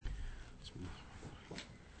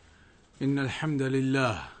إن الحمد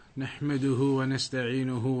لله نحمده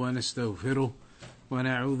ونستعينه ونستغفره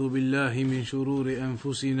ونعوذ بالله من شرور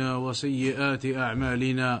أنفسنا وسيئات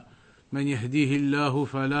أعمالنا من يهديه الله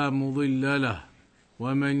فلا مضل له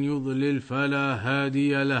ومن يضلل فلا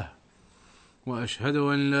هادي له وأشهد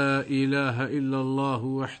أن لا إله إلا الله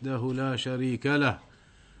وحده لا شريك له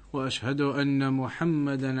وأشهد أن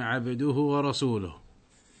محمدا عبده ورسوله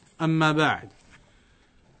أما بعد.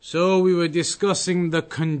 So we were discussing the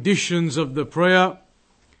conditions of the prayer,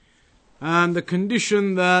 and the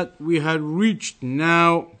condition that we had reached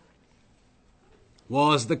now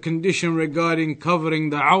was the condition regarding covering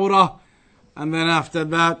the awrah, and then after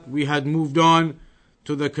that we had moved on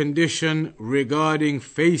to the condition regarding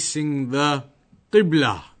facing the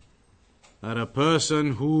Qibla, that a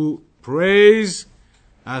person who prays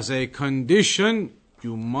as a condition,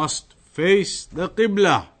 you must face the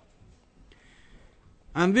Qibla.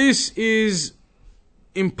 And this is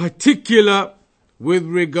in particular with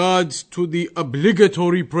regards to the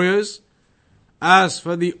obligatory prayers. As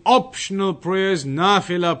for the optional prayers,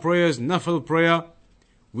 nafila prayers, nafil prayer,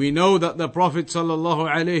 we know that the Prophet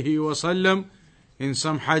sallallahu alaihi wasallam, in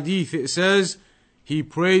some hadith it says, he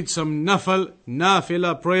prayed some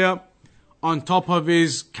nafila prayer on top of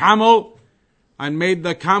his camel and made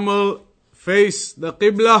the camel face the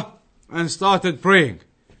Qibla and started praying.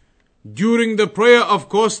 During the prayer, of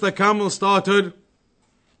course, the camel started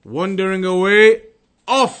wandering away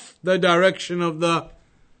off the direction of the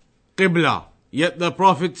Qibla. Yet the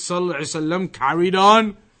Prophet ﷺ carried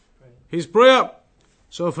on his prayer.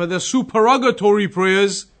 So for the supererogatory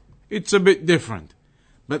prayers, it's a bit different.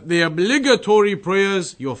 But the obligatory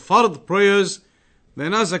prayers, your fard prayers,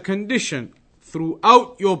 then as a condition,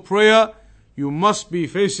 throughout your prayer, you must be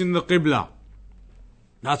facing the Qibla.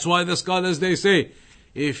 That's why the scholars, they say,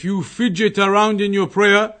 if you fidget around in your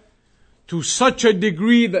prayer to such a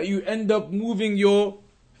degree that you end up moving your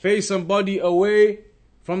face and body away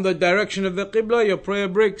from the direction of the Qibla, your prayer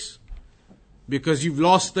breaks. Because you've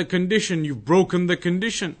lost the condition, you've broken the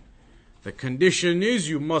condition. The condition is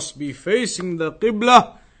you must be facing the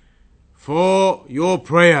Qibla for your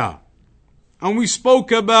prayer. And we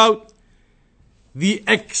spoke about the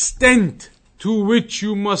extent to which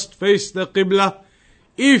you must face the Qibla.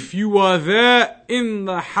 If you are there in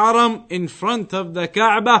the haram in front of the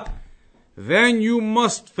Kaaba, then you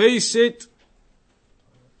must face it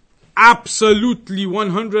absolutely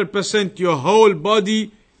 100%, your whole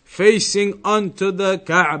body facing onto the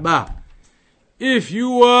Kaaba. If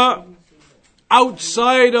you are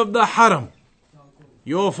outside of the haram,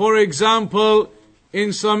 you're, for example,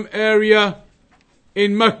 in some area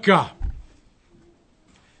in Mecca,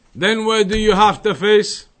 then where do you have to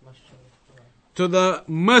face? To the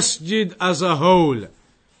masjid as a whole,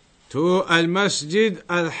 to al-masjid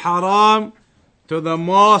al-haram, to the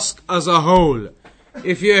mosque as a whole.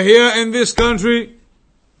 If you're here in this country,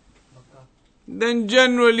 then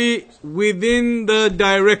generally within the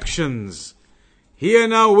directions. Here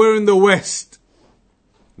now we're in the west.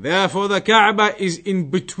 Therefore the Kaaba is in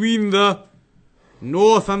between the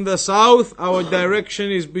north and the south. Our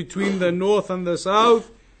direction is between the north and the south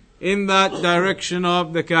in that direction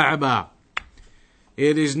of the Kaaba.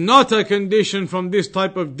 It is not a condition from this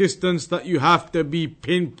type of distance that you have to be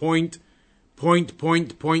point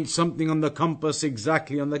something on the compass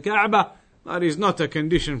exactly on the Kaaba. That is not a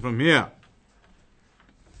condition from here.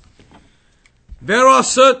 There are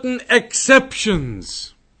certain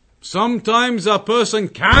exceptions. Sometimes a person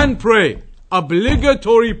can pray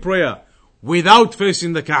obligatory prayer without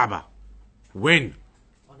facing the Kaaba. When?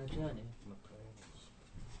 On a journey.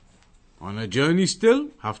 On a journey still,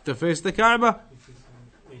 have to face the Kaaba.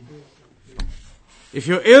 If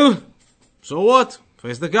you're ill, so what?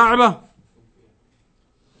 Face the Kaaba.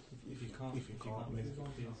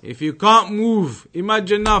 If you can't move,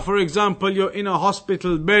 imagine now, for example, you're in a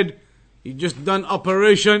hospital bed, you just done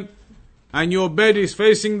operation, and your bed is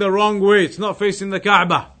facing the wrong way, it's not facing the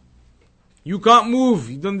Kaaba. You can't move,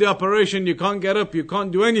 you've done the operation, you can't get up, you can't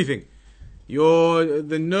do anything.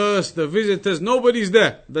 The nurse, the visitors, nobody's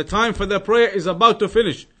there. The time for the prayer is about to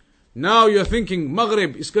finish. Now you're thinking,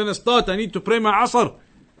 Maghrib is going to start, I need to pray my Asr.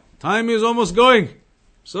 Time is almost going.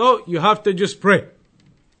 So you have to just pray.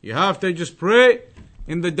 You have to just pray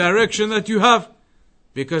in the direction that you have.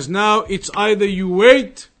 Because now it's either you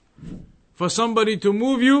wait for somebody to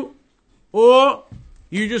move you, or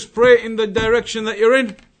you just pray in the direction that you're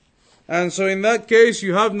in. And so in that case,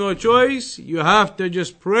 you have no choice. You have to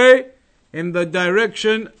just pray in the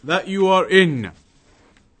direction that you are in.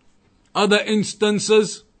 Other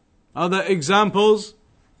instances, other examples.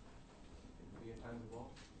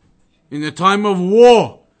 In the time of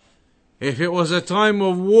war, If it was a time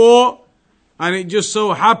of war, and it just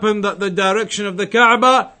so happened that the direction of the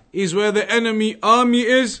Kaaba is where the enemy army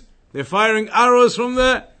is, they're firing arrows from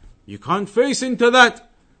there, you can't face into that.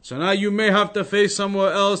 So now you may have to face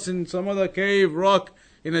somewhere else, in some other cave, rock,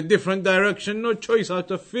 in a different direction. No choice,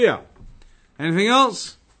 out of fear. Anything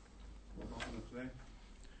else?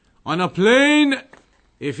 On a plane,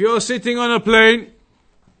 if you're sitting on a plane,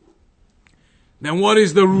 then what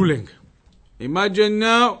is the ruling? Imagine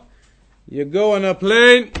now, you go on a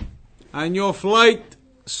plane, and your flight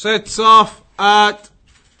sets off at,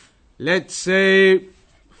 let's say,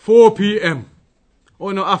 4 p.m.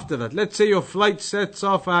 Oh no, after that. Let's say your flight sets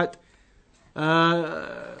off at,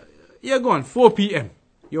 4 p.m.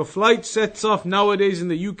 Your flight sets off nowadays in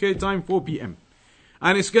the UK time, 4 p.m.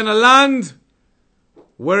 And it's going to land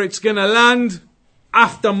where it's going to land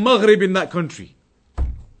after Maghrib in that country.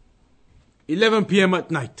 11 p.m.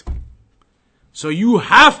 at night. So you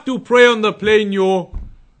have to pray on the plane your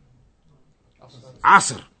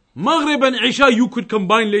Asr. Maghrib and Isha you could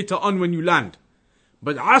combine later on when you land.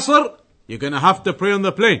 But Asr, you're going to have to pray on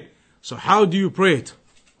the plane. So how do you pray it?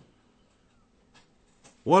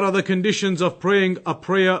 What are the conditions of praying a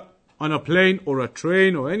prayer on a plane or a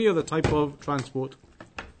train or any other type of transport?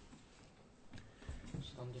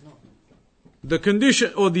 The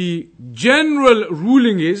condition or the general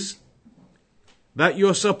ruling is that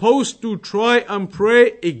you're supposed to try and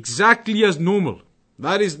pray exactly as normal.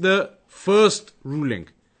 That is the first ruling.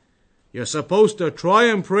 You're supposed to try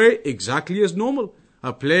and pray exactly as normal.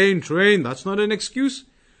 A plane, train, that's not an excuse.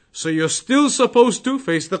 So you're still supposed to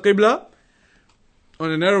face the Qibla.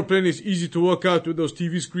 On an aeroplane, it's easy to work out with those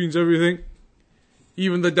TV screens, everything.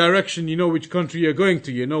 Even the direction, you know which country you're going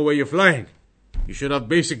to, you know where you're flying. You should have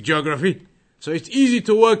basic geography. So it's easy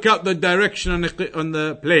to work out the direction on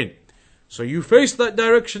the plane. So you face that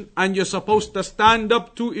direction and you're supposed to stand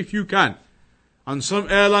up too if you can. On some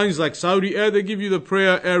airlines like Saudi Air, they give you the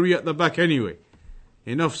prayer area at the back anyway.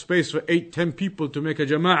 Enough space for 8-10 people to make a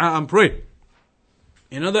jama'ah and pray.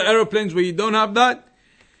 In other aeroplanes where you don't have that,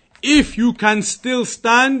 if you can still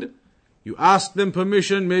stand, you ask them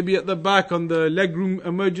permission, maybe at the back on the legroom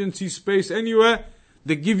emergency space anywhere.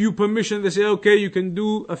 They give you permission, they say, okay, you can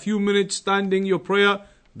do a few minutes standing your prayer,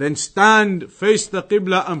 then stand, face the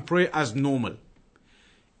Qibla and pray as normal.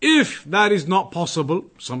 If that is not possible,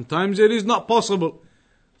 sometimes it is not possible.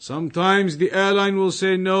 Sometimes the airline will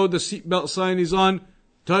say, no, the seatbelt sign is on,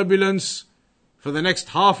 turbulence. For the next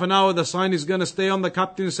half an hour, the sign is going to stay on. The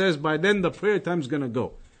captain says, by then the prayer time is going to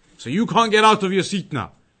go. So you can't get out of your seat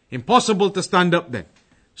now. Impossible to stand up then.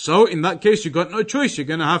 So in that case, you got no choice. You're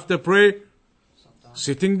going to have to pray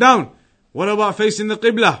sitting down. What about facing the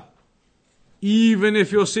Qibla? Even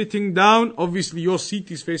if you're sitting down, obviously your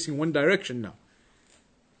seat is facing one direction now.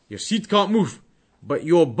 Your seat can't move. But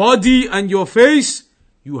your body and your face,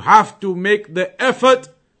 you have to make the effort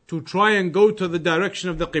to try and go to the direction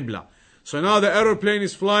of the Qibla. So now the aeroplane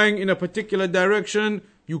is flying in a particular direction.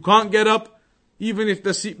 You can't get up. Even if the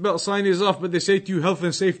seatbelt sign is off, but they say to you, health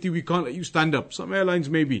and safety, we can't let you stand up. Some airlines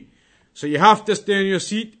maybe. So you have to stay in your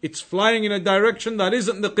seat. It's flying in a direction that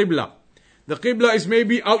isn't the Qibla. The Qibla is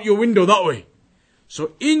maybe out your window that way.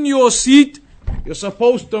 So in your seat, you're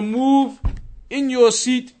supposed to move in your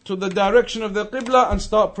seat to the direction of the Qibla and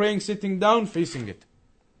start praying sitting down, facing it.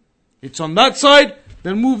 It's on that side,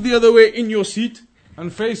 then move the other way in your seat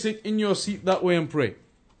and face it in your seat that way and pray.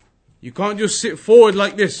 You can't just sit forward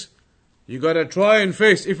like this. You gotta try and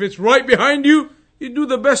face. If it's right behind you, you do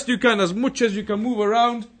the best you can. As much as you can move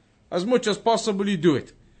around, as much as possible you do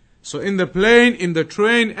it. So in the plane, in the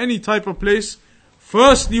train, any type of place,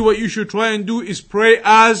 firstly what you should try and do is pray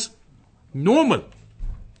as normal.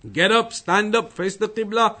 Get up, stand up, face the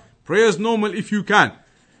Qibla, pray as normal if you can.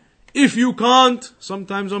 If you can't,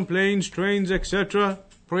 sometimes on planes, trains, etc.,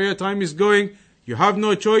 prayer time is going, you have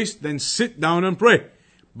no choice, then sit down and pray.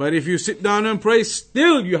 But if you sit down and pray,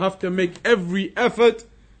 still you have to make every effort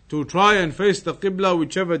to try and face the Qibla,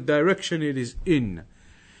 whichever direction it is in.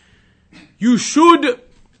 You should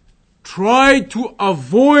try to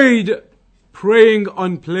avoid praying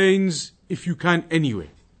on planes if you can anyway.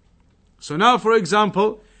 So now, for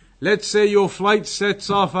example, let's say your flight sets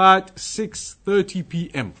off at 6:30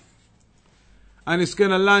 p.m. and it's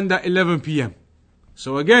going to land at 11 p.m.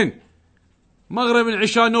 So again, Maghrib and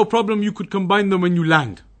Isha, no problem, you could combine them when you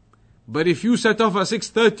land. But if you set off at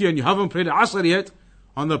 6:30 and you haven't prayed Asr yet,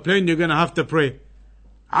 on the plane you're going to have to pray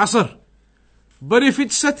Asr. But if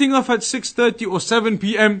it's setting off at 6:30 or 7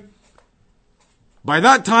 p.m., by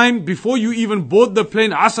that time, before you even board the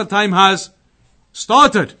plane, Asr time has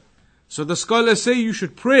started. So the scholars say you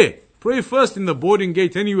should pray. Pray first in the boarding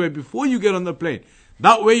gate anyway, before you get on the plane.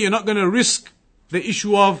 That way you're not going to risk the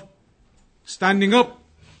issue of standing up.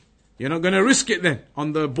 You're not going to risk it then.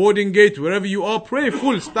 On the boarding gate, wherever you are, pray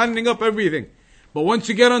full, standing up, everything. But once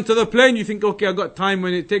you get onto the plane, you think, okay, I've got time.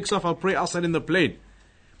 When it takes off, I'll pray Asr in the plane.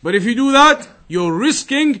 But if you do that, you're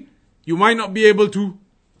risking, you might not be able to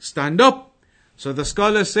stand up. So the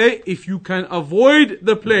scholars say, if you can avoid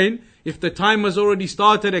the plane, if the time has already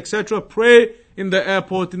started, etc., pray in the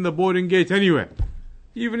airport, in the boarding gate, anywhere.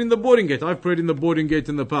 Even in the boarding gate. I've prayed in the boarding gate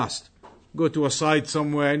in the past. Go to a site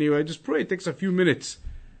somewhere, anywhere, just pray. It takes a few minutes.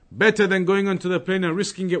 Better than going onto the plane and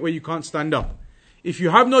risking it where you can't stand up. If you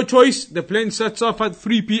have no choice, the plane sets off at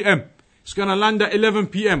 3 p.m. It's going to land at 11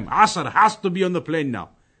 p.m. Asr has to be on the plane now.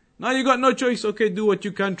 Now you got no choice. Okay, do what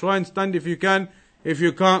you can. Try and stand if you can. If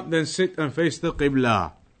you can't, then sit and face the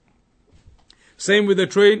Qibla. Same with the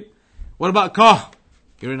train. What about car?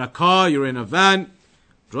 You're in a car, you're in a van,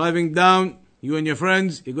 driving down, you and your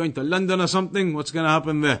friends, you're going to London or something. What's going to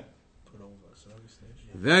happen there?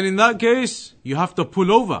 Then in that case, you have to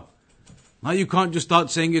pull over. Now you can't just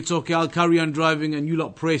start saying, it's okay, I'll carry on driving and you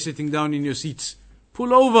lot pray sitting down in your seats.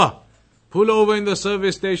 Pull over. Pull over in the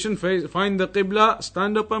service station, find the Qibla,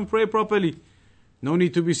 stand up and pray properly. No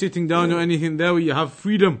need to be sitting down or anything there where you have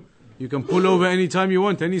freedom. You can pull over anytime you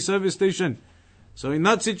want, any service station. So in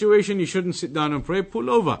that situation, you shouldn't sit down and pray,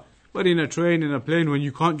 pull over. But in a train, in a plane, when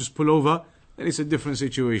you can't just pull over, then it's a different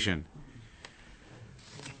situation.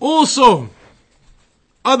 Also,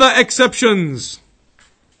 other exceptions.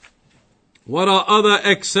 What are other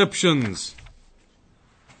exceptions?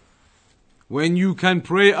 When you can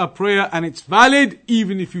pray a prayer and it's valid,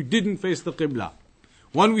 even if you didn't face the Qibla.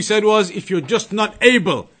 One we said was, if you're just not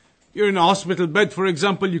able, you're in a hospital bed, for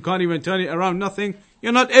example, you can't even turn it around, nothing,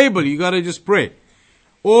 you're not able, you gotta just pray.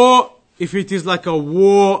 Or, if it is like a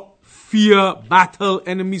war, fear, battle,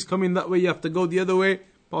 enemies coming that way, you have to go the other way,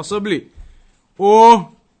 possibly.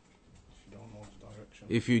 Or,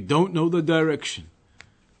 if you don't know the direction.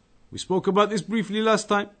 We spoke about this briefly last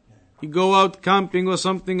time. You go out camping or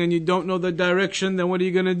something and you don't know the direction, then what are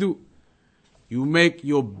you gonna do? You make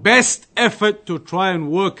your best effort to try and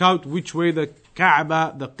work out which way the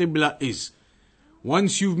Kaaba, the Qibla is.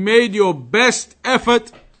 Once you've made your best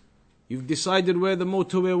effort, you've decided where the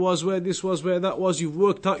motorway was, where this was, where that was, you've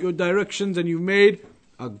worked out your directions and you've made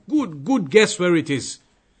a good guess where it is.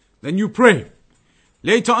 Then you pray.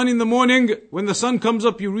 Later on in the morning, when the sun comes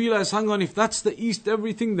up, you realize, hang on, if that's the east,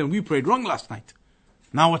 everything, then we prayed wrong last night.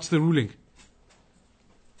 Now what's the ruling?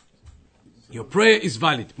 Your prayer is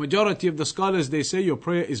valid. Majority of the scholars, they say your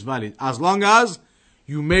prayer is valid. As long as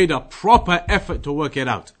you made a proper effort to work it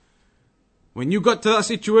out. When you got to that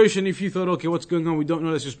situation, if you thought, okay, what's going on, we don't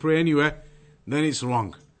know, let's just pray anywhere, then it's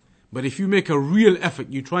wrong. But if you make a real effort,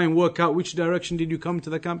 you try and work out which direction did you come to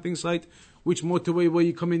the camping site, which motorway were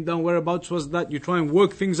you coming down, whereabouts was that, you try and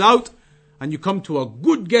work things out, and you come to a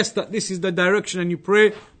good guess that this is the direction and you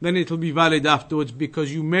pray, then it'll be valid afterwards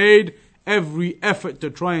because you made every effort to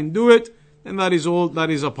try and do it, and that is all that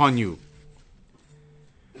is upon you.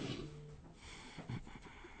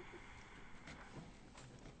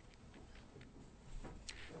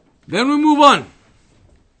 Then we move on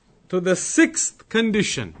to the sixth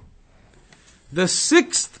condition. The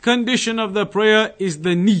sixth condition of the prayer is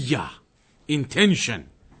the niyyah, intention.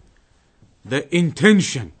 The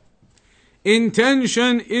intention.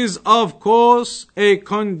 Intention is, of course, a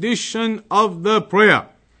condition of the prayer.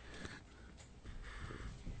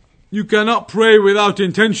 You cannot pray without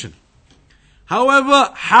intention. However,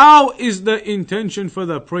 how is the intention for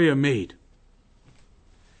the prayer made?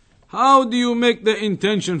 How do you make the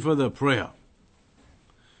intention for the prayer?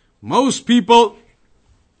 Most people,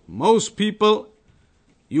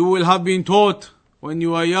 you will have been taught when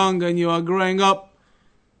you are young and you are growing up,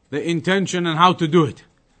 the intention and how to do it.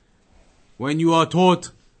 When you are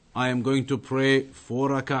taught, I am going to pray 4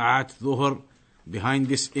 raka'at dhuhr behind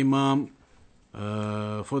this imam,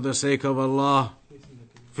 for the sake of Allah,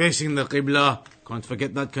 facing the Qibla, can't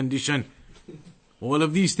forget that condition. All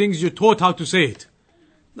of these things you're taught how to say it.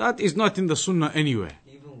 That is not in the Sunnah anywhere.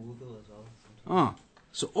 Even wudu as well.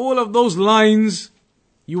 So all of those lines,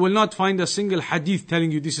 you will not find a single hadith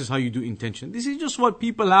telling you this is how you do intention. This is just what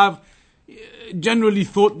people have generally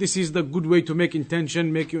thought this is the good way to make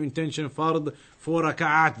intention. Make your intention fard, 4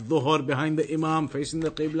 raka'at dhuhr behind the imam, facing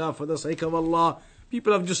the Qibla for the sake of Allah.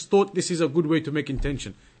 People have just thought this is a good way to make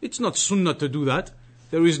intention. It's not Sunnah to do that.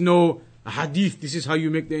 There is no hadith, this is how you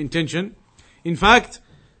make the intention. In fact,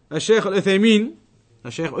 Shaikh Uthaymeen,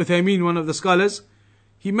 one of the scholars,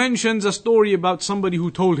 he mentions a story about somebody who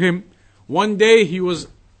told him, one day the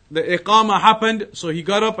iqamah happened, so he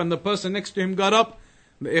got up and the person next to him got up.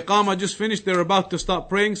 The iqamah just finished, they're about to start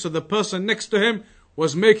praying, so the person next to him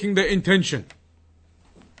was making the intention.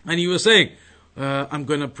 And he was saying, I'm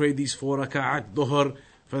going to pray these 4 raka'at dhuhr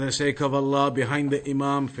for the sake of Allah, behind the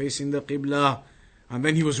Imam, facing the Qibla. And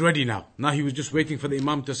then he was ready now. Now he was just waiting for the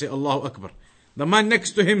Imam to say Allahu Akbar. The man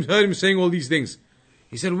next to him heard him saying all these things.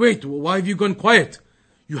 He said, wait, why have you gone quiet?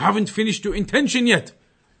 You haven't finished your intention yet.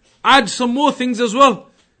 Add some more things as well.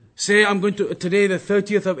 Say, I'm going to, today the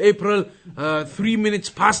 30th of April, 3 minutes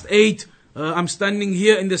past 8, I'm standing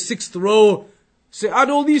here in the 6th row. Say, add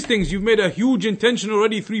all these things. You've made a huge intention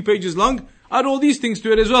already, 3 pages long. Add all these things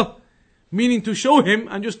to it as well. Meaning to show him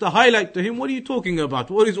and just to highlight to him, what are you talking about?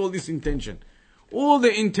 What is all this intention? All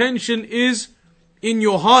the intention is in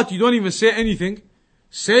your heart. You don't even say anything.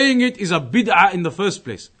 Saying it is a bid'ah in the first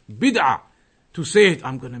place. Bid'ah. To say it,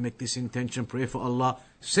 I'm going to make this intention, pray for Allah.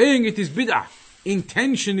 Saying it is bid'ah.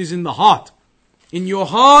 Intention is in the heart. In your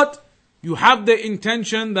heart, you have the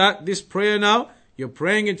intention that this prayer now, you're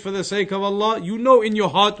praying it for the sake of Allah. You know in your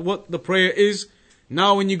heart what the prayer is.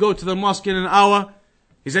 Now when you go to the mosque in an hour,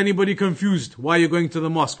 is anybody confused why you're going to the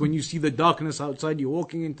mosque? When you see the darkness outside, you're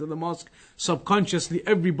walking into the mosque. Subconsciously,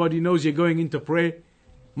 everybody knows you're going in to pray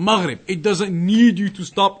Maghrib. It doesn't need you to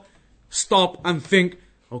stop and think,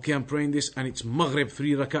 okay, I'm praying this and it's Maghrib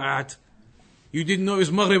 3 raka'at. You didn't know it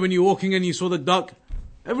was Maghrib when you're walking and you saw the dark.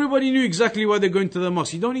 Everybody knew exactly why they're going to the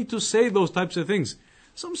mosque. You don't need to say those types of things.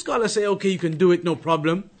 Some scholars say, okay, you can do it, no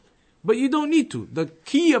problem. But you don't need to. The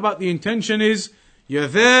key about the intention is, you're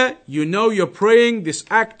there, you know you're praying this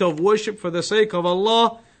act of worship for the sake of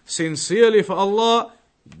Allah, sincerely for Allah.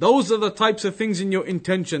 Those are the types of things in your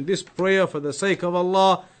intention. This prayer for the sake of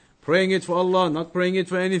Allah, praying it for Allah, not praying it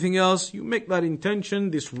for anything else. You make that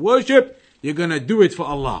intention, this worship, you're going to do it for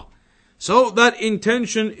Allah. So that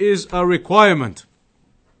intention is a requirement.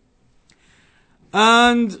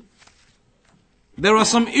 And there are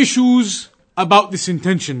some issues about this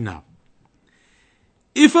intention now.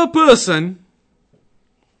 If a person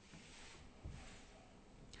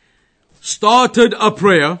started a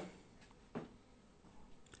prayer,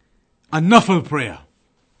 a nafil prayer.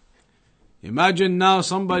 Imagine now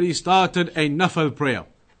somebody started a nafil prayer.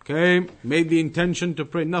 Okay, made the intention to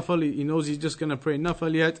pray nafil. He knows he's just going to pray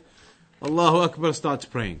nafil yet. Allahu Akbar, starts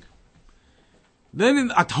praying.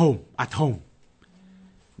 Then at home.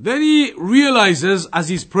 Then he realizes as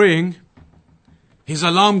he's praying, his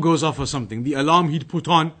alarm goes off or something. The alarm he'd put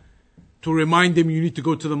on to remind him, you need to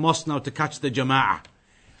go to the mosque now to catch the jama'ah.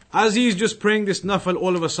 As he's just praying this nafil,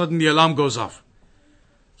 all of a sudden the alarm goes off.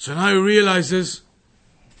 So now he realizes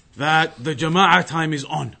that the jama'ah time is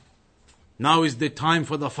on. Now is the time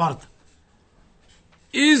for the fard.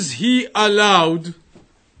 Is he allowed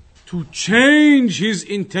to change his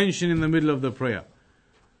intention in the middle of the prayer?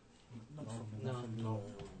 No.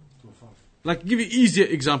 Like, give you an easier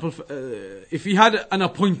example. If he had an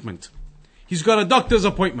appointment, he's got a doctor's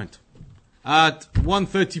appointment at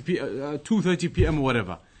 2:30 p.m. or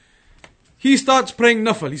whatever. He starts praying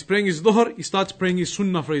nafil. He's praying his dhuhr. He starts praying his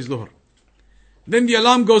sunnah for his dhuhr. Then the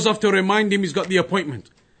alarm goes off to remind him he's got the appointment.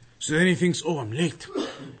 So then he thinks, oh, I'm late.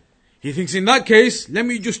 He thinks, in that case, let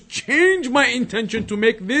me just change my intention to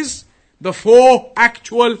make this the 4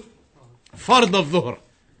 actual fard of dhuhr.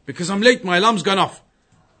 Because I'm late, my alarm's gone off.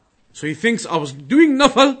 So he thinks, I was doing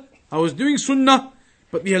nafil, I was doing sunnah,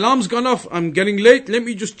 but the alarm's gone off, I'm getting late, let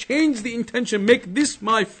me just change the intention, make this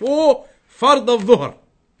my 4 fard of dhuhr.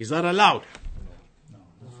 Is that allowed?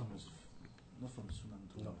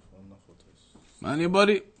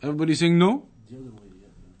 Anybody? Everybody saying no?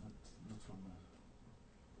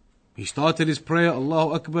 He started his prayer,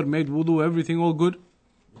 Allahu Akbar, made wudu, everything all good.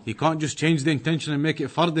 He can't just change the intention and make it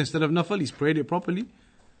fard instead of nafil. He's prayed it properly.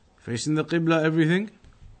 Facing the Qibla, everything.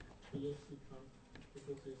 Yes, he can't,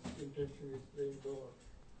 because his intention is praying dhuhr.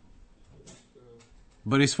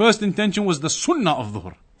 But his first intention was the sunnah of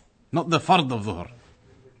dhuhr, not the fard of dhuhr.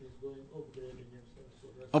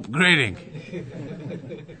 Upgrading.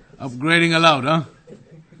 Upgrading allowed, huh?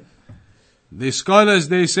 The scholars,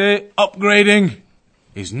 they say upgrading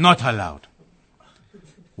is not allowed.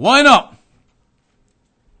 Why not?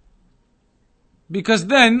 Because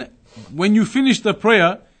then, when you finish the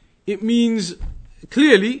prayer, it means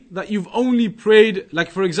clearly that you've only prayed,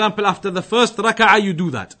 like for example, after the first raka'ah you do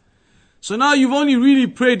that. So now you've only really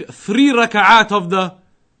prayed 3 raka'at of the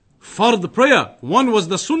fard prayer. One was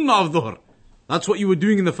the sunnah of dhuhr. That's what you were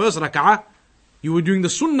doing in the first raka'ah. You were doing the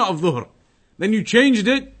sunnah of dhuhr. Then you changed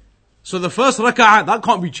it. So the first raka'ah, that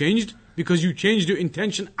can't be changed because you changed your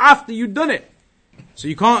intention after you'd done it. So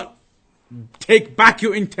you can't take back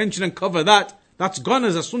your intention and cover that. That's gone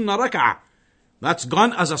as a sunnah raka'ah. That's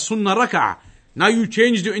gone as a sunnah raka'ah. Now you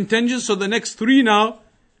changed your intention, so the next 3 now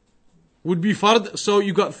would be fard. So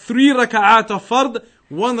you got 3 raka'at of fard,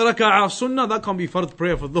 1 raka'ah of sunnah, that can't be fard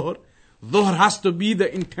prayer for dhuhr. Dhuhr has to be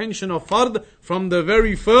the intention of fard from the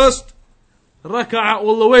very first raka'ah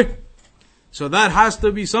all the way. So that has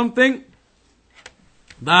to be something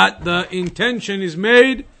that the intention is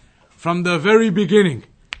made from the very beginning.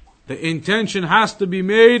 The intention has to be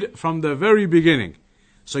made from the very beginning.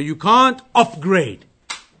 So you can't upgrade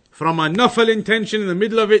from a nafal intention in the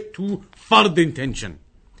middle of it to fard intention.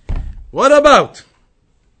 What about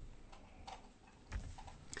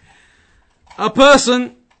a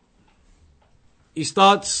person, he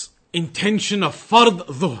starts intention of fard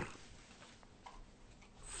dhuhr.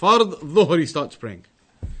 Fard dhuhr he starts praying.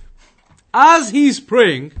 As he's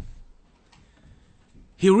praying,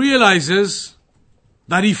 he realizes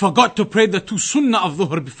that he forgot to pray the 2 sunnah of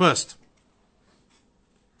dhuhr first.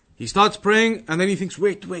 He starts praying and then he thinks,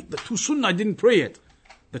 wait, the 2 sunnah I didn't pray yet.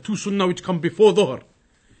 The 2 sunnah which come before dhuhr.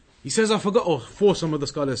 He says, I forgot, or 4 some of the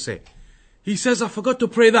scholars say. He says, I forgot to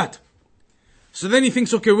pray that. So then he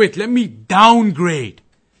thinks, okay, wait, let me downgrade.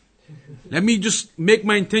 Let me just make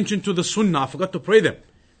my intention to the sunnah. I forgot to pray them.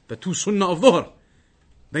 The 2 sunnah of dhuhr.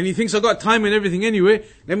 Then he thinks, I got time and everything anyway.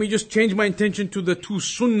 Let me just change my intention to the 2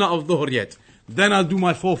 sunnah of dhuhr yet. Then I'll do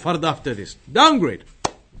my 4 fard after this. Downgrade.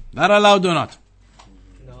 That allowed or not?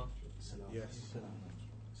 No. Yes.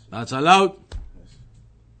 That's allowed.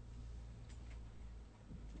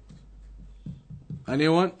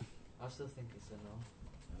 Anyone? I still think it's a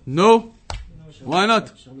no. No? Why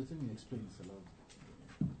not? Shaykh Uthaymeen explained it's allowed.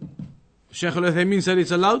 Shaykh Uthaymeen said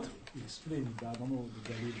it's allowed? He explained, but I don't know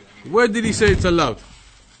the dalil. Where did he say it's allowed?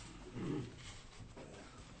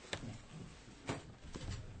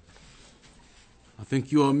 I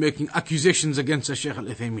think you are making accusations against Shaykh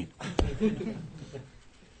Uthaymeen.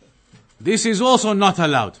 This is also not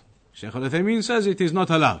allowed. Shaykh Uthaymeen says it is not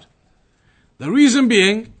allowed. The reason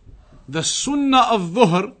being, the sunnah of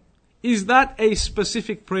dhuhr, is that a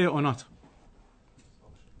specific prayer or not?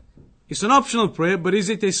 It's an optional prayer, but is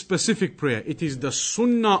it a specific prayer? It is the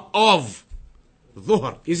sunnah of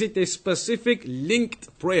dhuhr. Is it a specific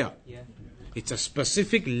linked prayer? Yeah. It's a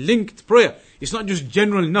specific linked prayer. It's not just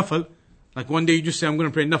general nafal. Like one day you just say, I'm going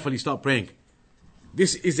to pray nafal, you start praying.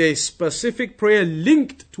 This is a specific prayer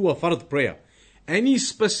linked to a fard prayer. Any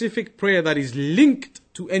specific prayer that is linked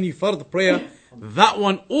to any fard prayer, that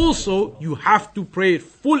one also, you have to pray it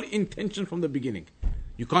full intention from the beginning.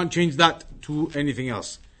 You can't change that to anything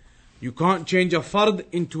else. You can't change a fard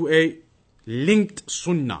into a linked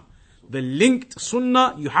sunnah. The linked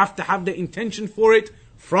sunnah, you have to have the intention for it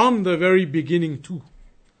from the very beginning too.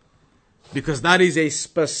 Because that is a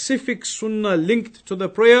specific sunnah linked to the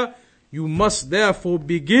prayer. You must therefore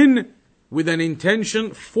begin with an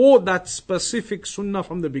intention for that specific sunnah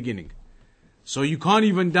from the beginning. So you can't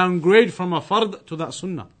even downgrade from a fard to that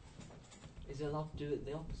sunnah. Is it allowed to do it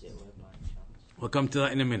the opposite way by any chance? We'll come to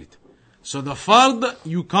that in a minute. So the fard,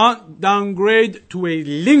 you can't downgrade to a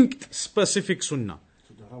linked specific sunnah.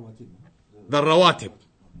 So the rawatib. The rawatib.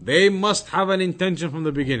 They must have an intention from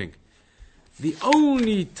the beginning. The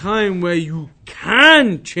only time where you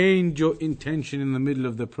can change your intention in the middle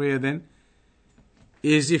of the prayer then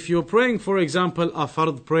is if you're praying, for example, a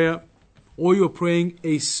fard prayer, or you're praying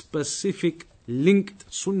a specific linked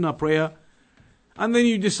sunnah prayer, and then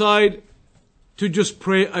you decide to just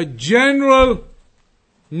pray a general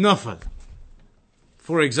nafal.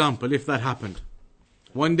 For example, if that happened.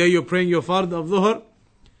 One day you're praying your fard of dhuhr,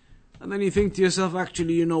 and then you think to yourself,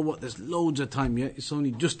 actually, you know what, there's loads of time yet. It's only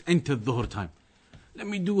just entered dhuhr time. Let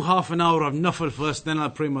me do half an hour of nafal first, then I'll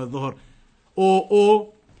pray my dhuhr.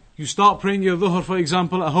 Or you start praying your dhuhr, for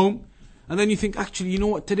example, at home, and then you think, actually, you know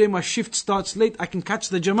what, today my shift starts late, I can catch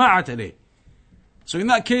the jama'ah today. So in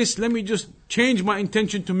that case, let me just change my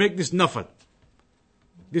intention to make this nafal.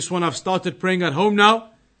 This one I've started praying at home now.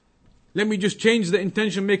 Let me just change the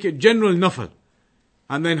intention, make it general nafal.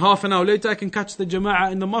 And then half an hour later, I can catch the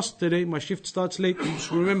jama'ah in the mosque today. My shift starts late, you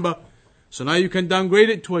just remember. So now you can downgrade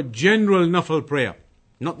it to a general nafal prayer.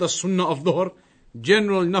 Not the sunnah of dhuhr.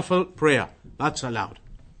 General nafal prayer. That's allowed.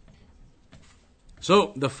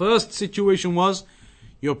 So the first situation was,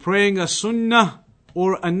 you're praying a sunnah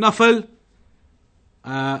or a nafal,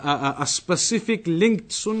 a specific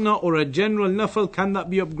linked sunnah or a general nafal. Can that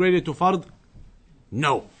be upgraded to fard?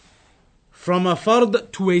 No. From a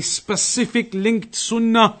fard to a specific linked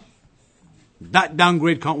sunnah, that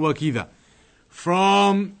downgrade can't work either.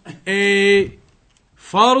 From a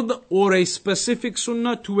fard or a specific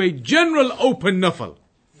sunnah to a general open nafal,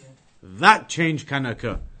 that change can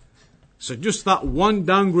occur. So just that one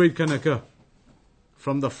downgrade can occur.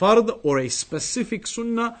 From the fard or a specific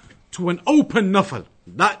sunnah to an open nafal.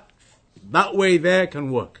 That way there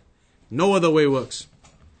can work. No other way works.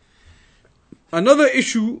 Another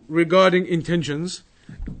issue regarding intentions.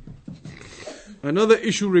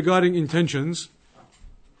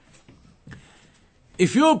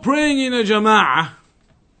 If you're praying in a jama'ah,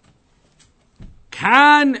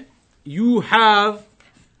 can you have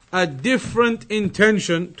a different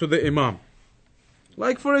intention to the imam?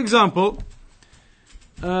 Like for example,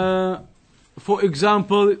 Asr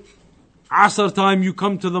time, you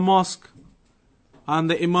come to the mosque and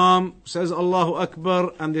the imam says Allahu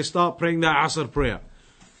Akbar and they start praying their Asr prayer.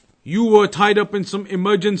 You were tied up in some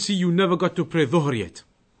emergency, you never got to pray Dhuhr yet.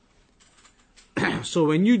 So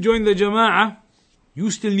when you join the jama'ah,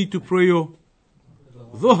 you still need to pray your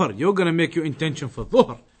Dhuhr. You're going to make your intention for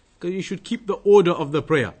Dhuhr, because you should keep the order of the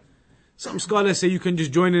prayer. Some scholars say you can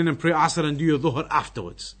just join in and pray Asr and do your Dhuhr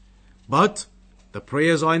afterwards. But the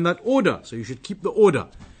prayers are in that order, so you should keep the order.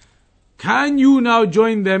 Can you now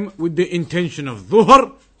join them with the intention of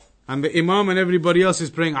Dhuhr, and the Imam and everybody else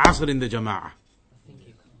is praying Asr in the Jama'ah? I think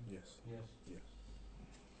you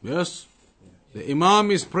can. Yes? The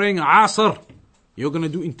Imam is praying Asr. You're going to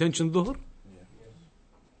do intention Dhuhr?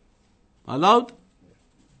 Allowed?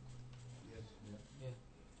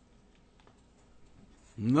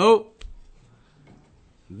 No.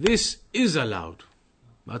 This is allowed.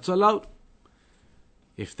 That's allowed.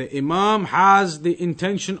 If the Imam has the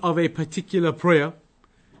intention of a particular prayer,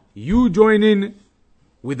 you join in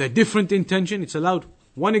with a different intention, it's allowed.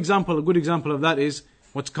 One example, a good example of that is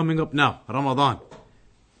what's coming up now, Ramadan.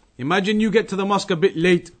 Imagine you get to the mosque a bit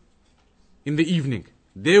late in the evening.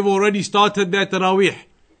 They've already started their Taraweeh.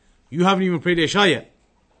 You haven't even prayed Isha yet.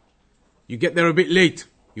 You get there a bit late.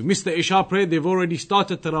 You miss the Isha prayer, they've already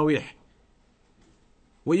started Taraweeh.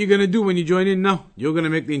 What are you going to do when you join in now? You're going to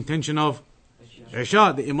make the intention of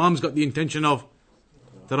Isha. The Imam's got the intention of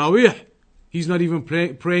Taraweeh. He's not even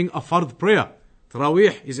praying a Fard prayer.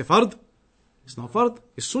 Taraweeh is a Fard. It's not Fard,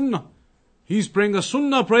 it's Sunnah. He's praying a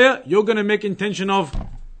Sunnah prayer. You're going to make intention of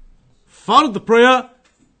Fard prayer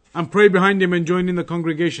and pray behind him and join in the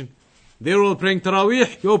congregation. They're all praying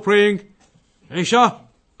Taraweeh. You're praying Isha.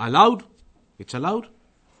 Allowed? It's allowed.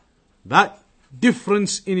 That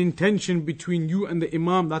difference in intention between you and the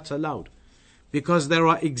Imam, that's allowed. Because there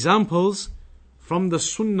are examples from the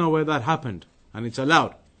Sunnah where that happened. And it's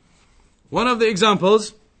allowed. One of the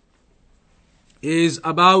examples is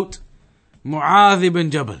about Muadh ibn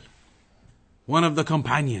Jabal, one of the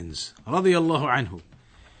companions, radiyallahu anhu.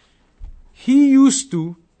 He used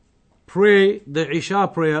to pray the Isha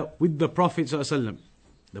prayer with the Prophet ﷺ.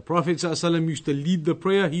 The Prophet ﷺ used to lead the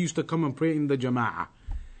prayer. He used to come and pray in the Jama'ah.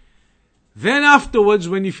 Then afterwards,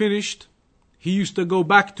 when he finished, he used to go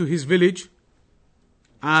back to his village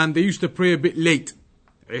and they used to pray a bit late.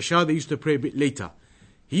 Isha, they used to pray a bit later.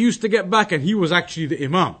 He used to get back and he was actually the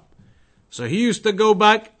Imam. So he used to go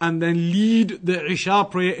back and then lead the Isha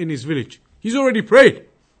prayer in his village. He's already prayed.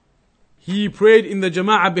 He prayed in the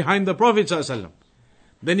Jama'ah behind the Prophet ﷺ.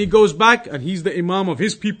 Then he goes back and he's the Imam of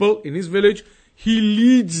his people in his village. He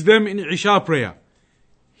leads them in Isha prayer.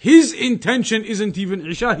 His intention isn't even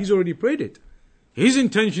Isha, he's already prayed it. His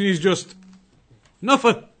intention is just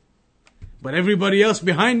Nafal. But everybody else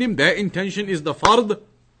behind him, their intention is the Fard,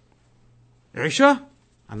 Isha,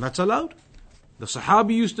 and that's allowed. The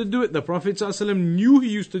Sahabi used to do it, the Prophet ﷺ knew he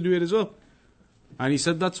used to do it as well. And he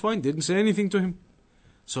said that's fine, didn't say anything to him.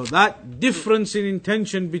 So that difference in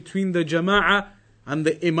intention between the Jama'ah and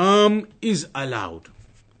the Imam is allowed.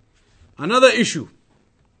 Another issue.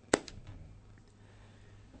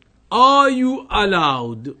 Are you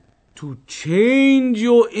allowed to change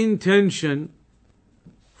your intention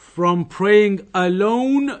from praying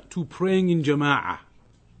alone to praying in Jama'ah?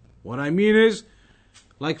 What I mean is,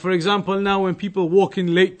 like for example now when people walk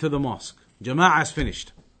in late to the mosque, Jama'ah is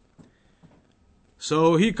finished.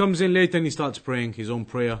 So he comes in late and he starts praying his own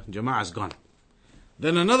prayer, Jama'ah is gone.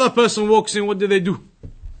 Then another person walks in, what do?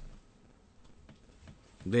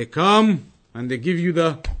 They come and they give you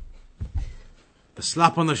the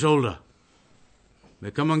slap on the shoulder.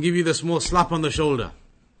 They come and give you the small slap on the shoulder.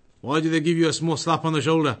 Why do they give you a small slap on the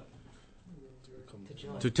shoulder?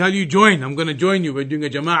 To tell you join, I'm going to join you, we're doing a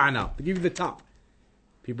Jama'ah now. They give you the tap.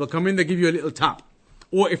 People come in, they give you a little tap.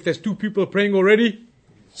 Or if there's two people praying already,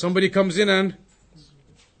 somebody comes in and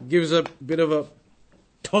gives a bit of a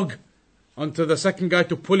tug onto the second guy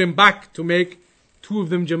to pull him back to make two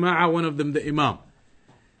of them Jama'ah, one of them the Imam.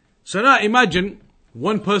 So now imagine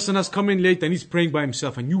one person has come in late and he's praying by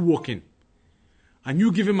himself and you walk in. And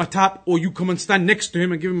you give him a tap or you come and stand next to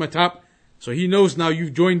him and give him a tap. So he knows now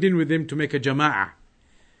you've joined in with him to make a Jama'ah.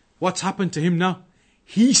 What's happened to him now?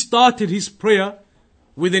 He started his prayer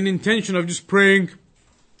with an intention of just praying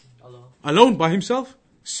alone by himself,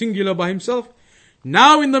 singular by himself.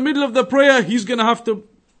 Now in the middle of the prayer, he's going to have to,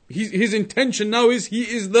 his intention now is, he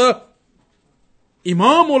is the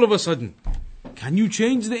Imam all of a sudden. Can you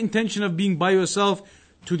change the intention of being by yourself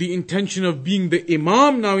to the intention of being the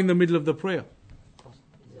Imam now in the middle of the prayer?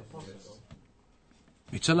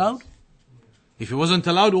 It's allowed. If it wasn't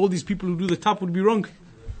allowed, all these people who do the tap would be wrong.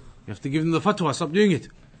 You have to give them the fatwa, stop doing it.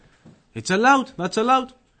 It's allowed, that's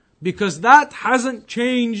allowed. Because that hasn't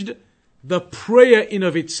changed the prayer in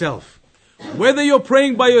of itself. Whether you're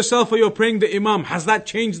praying by yourself or you're praying the Imam, has that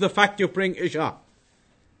changed the fact you're praying Isha?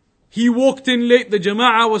 He walked in late, the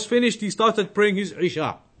Jama'ah was finished, he started praying his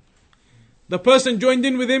Isha. The person joined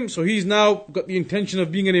in with him, so he's now got the intention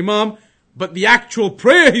of being an Imam, but the actual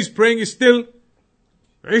prayer he's praying is still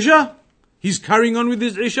Isha. He's carrying on with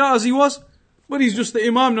his Isha as he was, but he's just the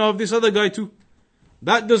Imam now of this other guy too.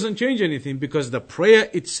 That doesn't change anything because the prayer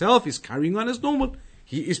itself is carrying on as normal.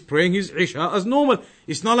 He is praying his Isha as normal.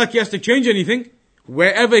 It's not like he has to change anything.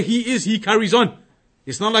 Wherever he is, he carries on.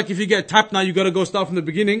 It's not like if you get tapped now, you got to go start from the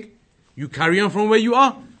beginning. You carry on from where you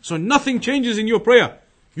are. So nothing changes in your prayer.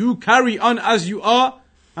 You carry on as you are,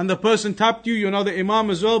 and the person tapped you, you're now the Imam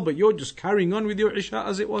as well, but you're just carrying on with your Isha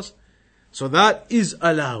as it was. So that is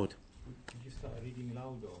allowed.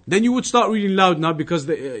 Then you would start reading loud now because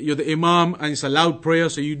you're the Imam and it's a loud prayer,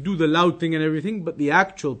 so you do the loud thing and everything, but the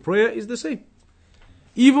actual prayer is the same.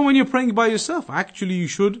 Even when you're praying by yourself, actually you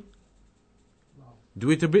should do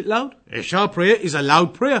it a bit loud. Isha prayer is a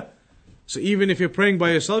loud prayer. So even if you're praying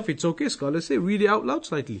by yourself, it's okay. Scholars say read it out loud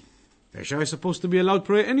slightly. Isha is supposed to be a loud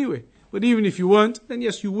prayer anyway. But even if you weren't, then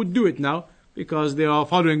yes, you would do it now because they are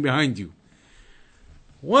following behind you.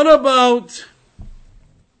 What about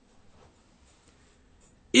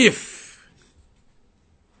if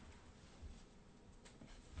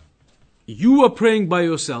you were praying by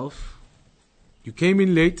yourself, you came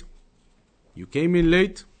in late,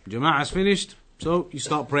 Jama'ah's finished, so you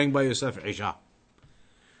start praying by yourself Isha.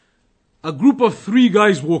 A group of 3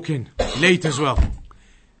 guys walk in, late as well.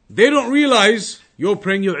 They don't realize you're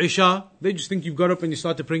praying your Isha, they just think you've got up and you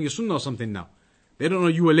started praying your Sunnah or something now. They don't know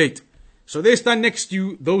you were late. So they stand next to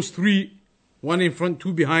you, those 3, 1 in front,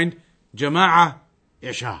 2 behind, Jama'ah,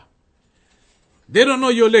 Isha. They don't know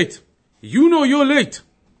you're late. You know you're late.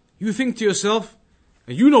 You think to yourself,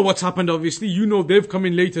 and you know what's happened obviously, you know they've come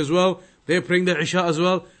in late as well, they're praying their Isha as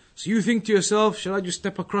well. So you think to yourself, shall I just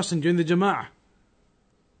step across and join the Jama'ah?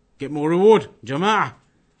 Get more reward, Jama'ah.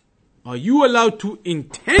 Are you allowed to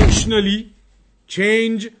intentionally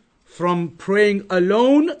change from praying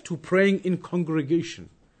alone to praying in congregation?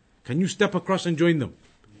 Can you step across and join them?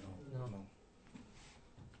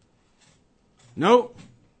 No?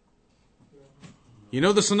 You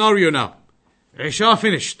know the scenario now. Isha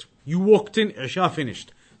finished. You walked in, Isha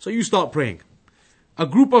finished. So you start praying. A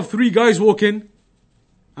group of 3 guys walk in,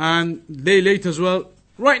 and they late as well.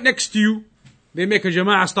 Right next to you, they make a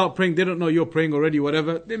Jama'ah start praying. They don't know you're praying already,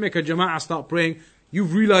 whatever. They make a Jama'ah start praying.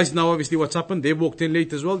 You've realized now obviously what's happened. They walked in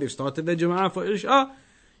late as well. They've started their Jama'ah for Isha.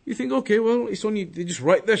 You think, okay, well, it's only, they're just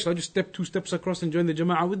right there. Shall I just step 2 steps across and join the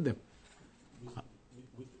Jama'ah with them?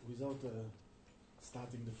 Without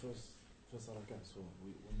starting the first rak'ah, so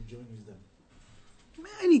when you join with them.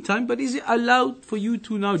 Anytime, but is it allowed for you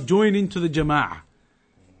to now join into the Jama'ah?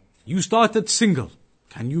 You started single.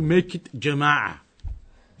 Can you make it Jama'ah?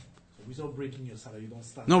 So without breaking your salah, you don't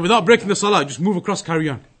start. No, without breaking the salah, just move across, carry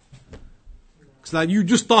on. It's like you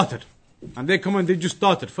just started. And they come and they just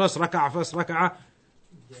started. First rak'ah.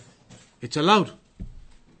 It's allowed.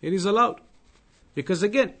 It is allowed. Because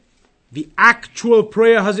again, the actual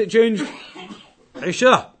prayer, has it changed?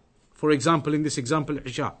 Isha. For example, in this example,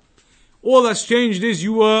 Isha. All that's changed is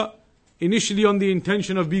you were initially on the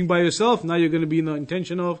intention of being by yourself. Now you're going to be in the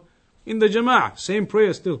intention of in the Jama'ah. Same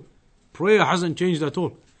prayer still. Prayer hasn't changed at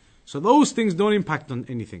all. So those things don't impact on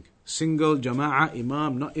anything. Single, Jama'ah,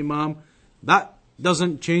 Imam, not Imam. That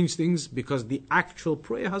doesn't change things because the actual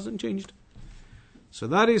prayer hasn't changed. So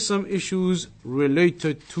that is some issues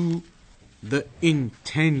related to the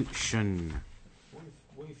intention.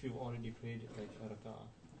 What if you've already prayed like a rak'ah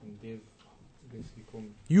and they've basically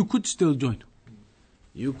come? You could still join.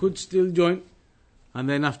 You could still join. And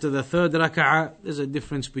then after the 3rd rak'ah, there's a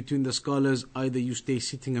difference between the scholars. Either you stay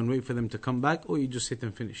sitting and wait for them to come back, or you just sit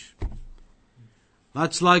and finish.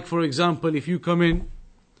 That's like, for example, if you come in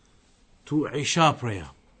to Isha prayer.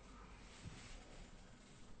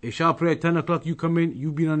 Isha prayer, 10 o'clock, you come in,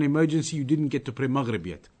 you've been on emergency, you didn't get to pray Maghrib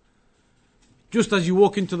yet. Just as you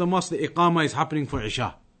walk into the mosque, the Iqamah is happening for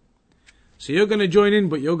Isha. So you're going to join in,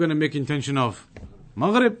 but you're going to make intention of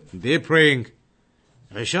Maghrib. They're praying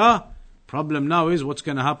Isha. Problem now is what's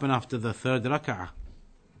going to happen after the 3rd rak'ah.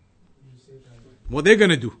 What they're going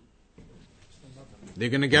to do? They're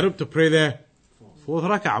going to get up to pray their fourth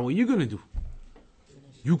rak'ah. What are you going to do?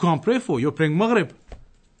 You can't pray four. You're praying Maghrib.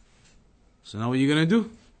 So now what are you going to do?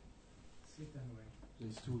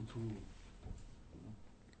 It's too.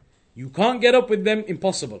 You can't get up with them.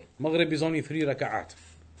 Impossible. Maghrib is only 3 rak'at.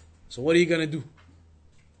 So what are you going to do?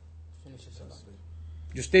 Finish the salah.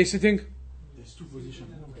 You stay sitting? There's two positions.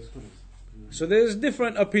 So there's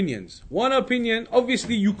different opinions. One opinion,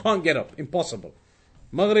 obviously you can't get up. Impossible.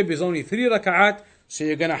 Maghrib is only 3 rak'at. So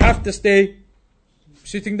you're going to have to stay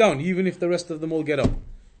sitting down. Even if the rest of them all get up.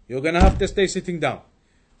 You're going to have to stay sitting down.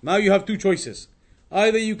 Now you have two choices.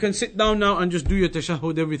 Either you can sit down now and just do your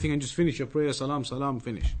tashahhud, everything, and just finish your prayer, salam, salam,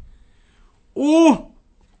 finish. Or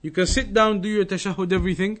you can sit down, do your tashahhud,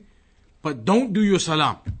 everything, but don't do your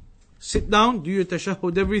salam. Sit down, do your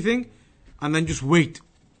tashahhud, everything, and then just wait.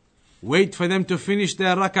 Wait for them to finish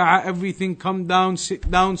their raka'ah, everything, come down, sit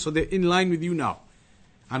down, so they're in line with you now.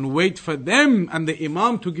 And wait for them and the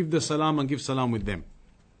imam to give the salam and give salam with them.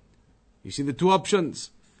 You see the two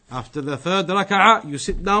options. After the third raka'ah, you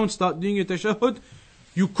sit down, start doing your tashahhud.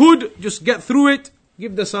 You could just get through it,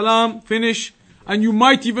 give the salam, finish, and you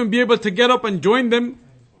might even be able to get up and join them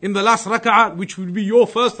in the last raka'ah, which will be your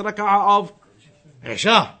first raka'ah of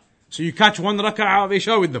Isha. So you catch one raka'ah of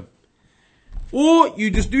Isha with them. Or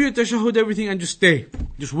you just do your tashahhud, everything, and just stay.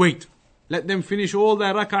 Just wait. Let them finish all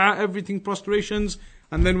their raka'ah, everything, prostrations,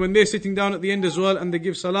 and then when they're sitting down at the end as well, and they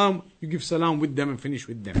give salam, you give salam with them and finish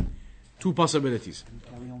with them. Two possibilities.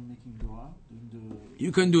 Carry on making dua.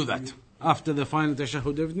 You can do that. After the final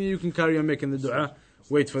tashahhud, everything, you can carry on making the dua.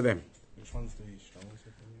 Wait for them. Which one's the strongest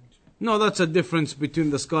opinion? No, that's a difference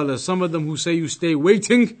between the scholars. Some of them who say you stay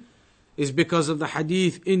waiting is because of the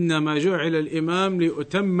hadith, إِنَّمَا جُعِلَ الْإِمَامِ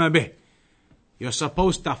لِأُتَمَّ بِهِ. You're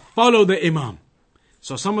supposed to follow the imam.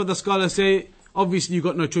 So some of the scholars say, obviously you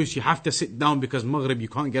got no choice, you have to sit down because Maghrib, you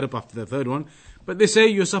can't get up after the third one. But they say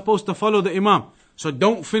you're supposed to follow the imam. So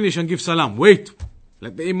don't finish and give salam. Wait.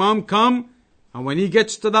 Let the imam come. And when he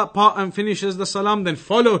gets to that part and finishes the salam, then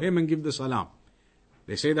follow him and give the salam.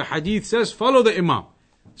 They say the hadith says, follow the imam.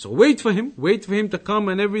 So wait for him to come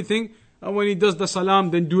and everything. And when he does the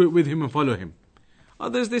salam, then do it with him and follow him.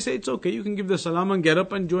 Others, they say it's okay, you can give the salam and get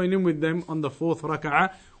up and join in with them on the fourth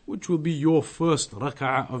raka'ah, which will be your first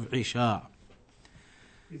raka'ah of Isha.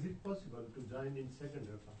 Is it possible to join in second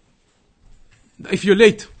rak'ah? If you're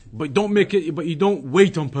late, but you don't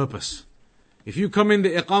wait on purpose. If you come in,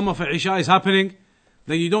 the iqamah for Isha is happening,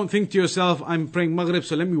 then you don't think to yourself, I'm praying Maghrib,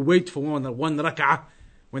 so let me wait for one rak'ah.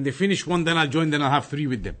 When they finish one, then I'll join, then I'll have 3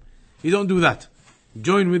 with them. You don't do that.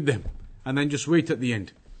 Join with them, and then just wait at the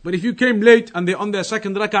end. But if you came late, and they're on their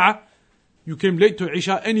second rak'ah, you came late to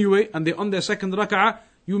Isha anyway, and they're on their second rak'ah,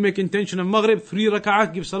 you make intention of Maghrib, 3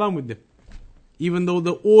 rak'ah, give salam with them. Even though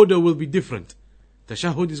the order will be different.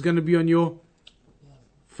 Tashahhud is going to be on your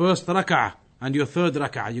first rak'ah and your third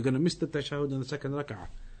rak'ah. You're going to miss the tashahhud on the second rak'ah.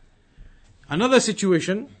 Another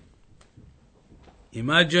situation,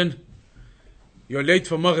 imagine you're late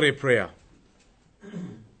for Maghrib prayer.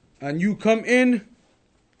 And you come in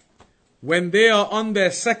when they are on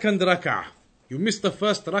their second rak'ah. You miss the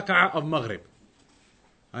first rak'ah of Maghrib.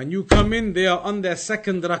 And you come in, they are on their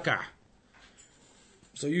second rak'ah.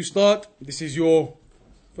 So you start, this is your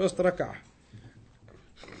first rak'ah.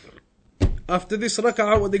 After this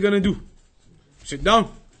rak'ah, what they're going to do? Sit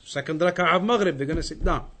down. Second rak'ah of Maghrib, they're going to sit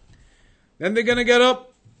down. Then they're going to get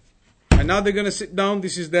up. And now they're going to sit down.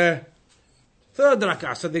 This is their third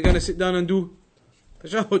rak'ah. So they're going to sit down and do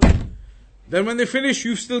tashahhud. Then when they finish,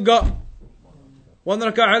 you've still got 1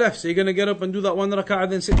 rak'ah left. So you're going to get up and do that 1 rak'ah,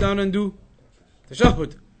 then sit down and do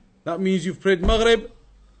tashahhud. That means you've prayed Maghrib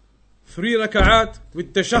 3 rak'at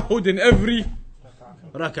with tashahhud in every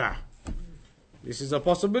rak'ah. This is a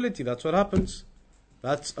possibility. That's what happens.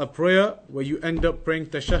 That's a prayer where you end up praying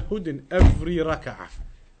tashahhud in every rak'ah.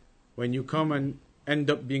 When you come and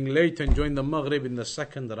end up being late and join the Maghrib in the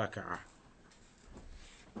second rak'ah.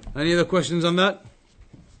 Any other questions on that?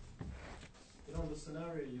 You know the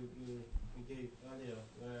scenario you gave earlier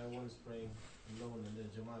where one is praying alone and the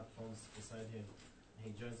Jamaat comes beside him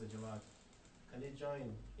and he joins the Jamaat. Can he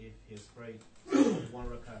join if he's prayed 1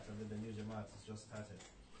 rakat and then the new Jamaat has just started?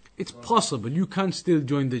 It's possible. You can still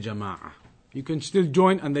join the Jama'ah. You can still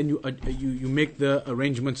join and then you make the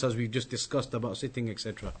arrangements as we've just discussed about sitting,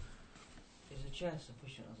 etc. Is a chair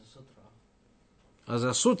sufficient as a sutra? As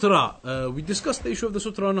a sutra, we discussed the issue of the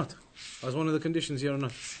sutra or not? As one of the conditions here or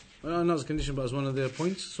not? Not as a condition, but as one of the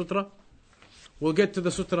points, sutra. We'll get to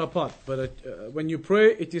the sutra part. But when you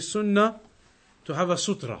pray, it is sunnah to have a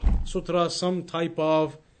sutra. Sutra, some type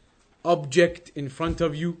of object in front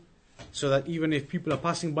of you, so that even if people are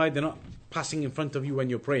passing by, they're not passing in front of you when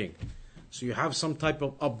you're praying. So you have some type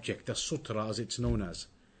of object, a sutra as it's known as.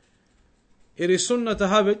 It is sunnah to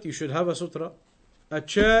have it, you should have a sutra. A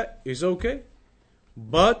chair is okay,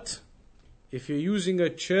 but if you're using a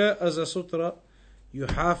chair as a sutra, you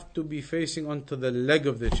have to be facing onto the leg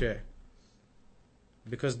of the chair.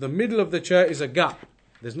 Because the middle of the chair is a gap.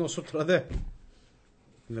 There's no sutra there.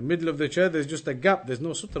 In the middle of the chair, there's just a gap. There's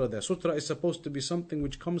no sutra there. Sutra is supposed to be something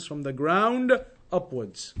which comes from the ground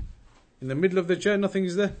upwards. In the middle of the chair, nothing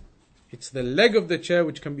is there. It's the leg of the chair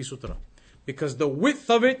which can be sutra. Because the width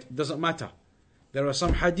of it doesn't matter. There are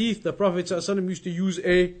some hadith, the Prophet ﷺ used to use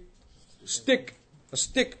a stick. A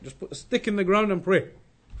stick. Just put a stick in the ground and pray.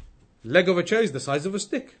 Leg of a chair is the size of a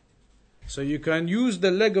stick. So you can use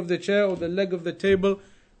the leg of the chair or the leg of the table.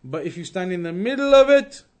 But if you stand in the middle of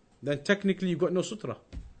it, then technically you've got no sutra.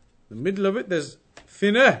 The middle of it, there's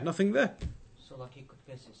thin air, nothing there. So like you could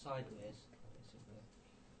face it sideways, basically.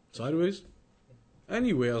 Sideways?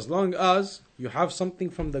 Anyway, as long as you have something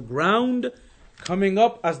from the ground coming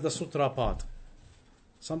up as the sutra part.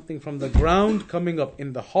 Something from the ground coming up.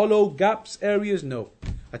 In the hollow gaps areas, no.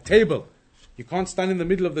 A table. You can't stand in the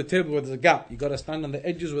middle of the table where there's a gap. You got to stand on the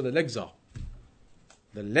edges where the legs are.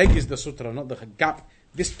 The leg is the sutra, not the gap.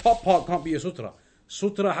 This top part can't be a sutra.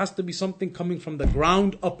 Sutra has to be something coming from the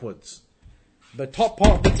ground upwards. The top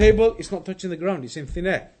part of the table is not touching the ground, it's in thin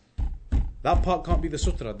air. That part can't be the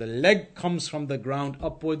sutra. The leg comes from the ground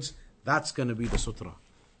upwards, that's going to be the sutra.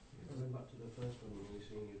 Going back to the first one, when you're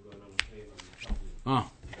saying you're going on a plane and traveling,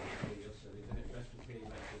 isn't it best to pay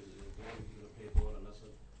like if you're going to pay more and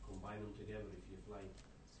lesser, combine them together if you fly?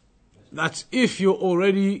 That's if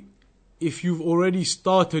you've already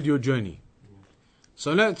started your journey.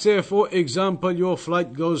 So let's say, for example, your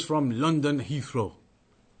flight goes from London Heathrow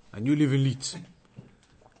and you live in Leeds.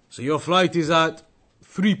 So your flight is at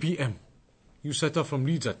 3 p.m. You set off from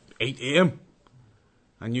Leeds at 8 a.m.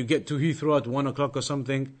 and you get to Heathrow at 1 o'clock or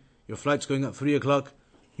something. Your flight's going at 3 o'clock.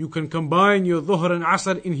 You can combine your Dhuhr and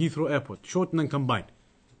Asr in Heathrow Airport. Shorten and combine.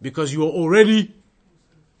 Because you are already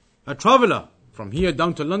a traveller. From here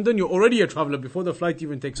down to London, you're already a traveller before the flight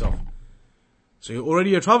even takes off. So you're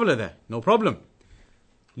already a traveller there. No problem.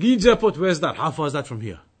 Leeds Airport, where's that? How far is that from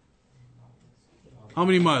here? How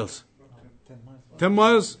many miles? 10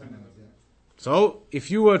 miles? So, if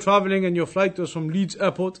you were travelling and your flight was from Leeds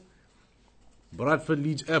Airport, Bradford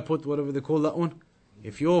Leeds Airport, whatever they call that one.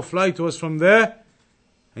 If your flight was from there,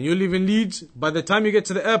 and you live in Leeds, by the time you get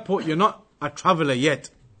to the airport, you're not a traveller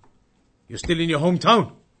yet. You're still in your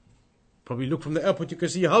hometown. Probably look from the airport, you can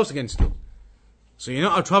see your house again still. So you're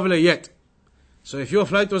not a traveller yet. So if your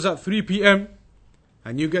flight was at 3 p.m.,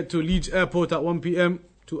 and you get to Leeds Airport at 1 p.m.,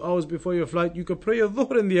 2 hours before your flight, you could pray your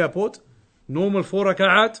Dhuhr in the airport, normal 4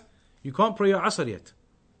 raka'at. You can't pray your Asr yet,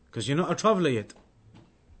 because you're not a traveller yet.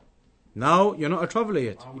 Now, you're not a traveller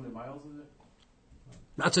yet. How many miles is it?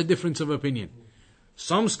 That's a difference of opinion.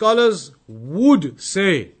 Some scholars would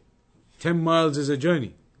say 10 miles is a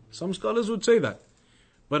journey. Some scholars would say that.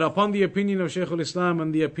 But upon the opinion of Shaykh al-Islam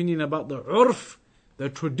and the opinion about the urf, the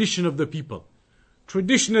tradition of the people,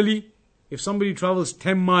 traditionally, if somebody travels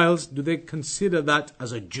 10 miles, do they consider that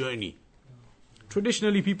as a journey?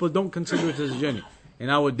 Traditionally, people don't consider it as a journey. In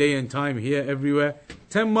our day and time, here, everywhere,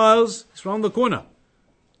 10 miles is round the corner.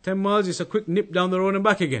 10 miles is a quick nip down the road and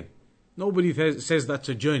back again. Nobody says that's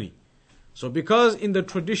a journey. So because in the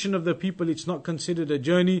tradition of the people it's not considered a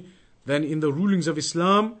journey, then in the rulings of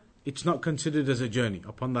Islam, it's not considered as a journey,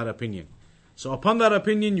 upon that opinion. So upon that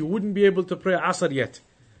opinion, you wouldn't be able to pray Asr yet.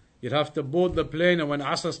 You'd have to board the plane, and when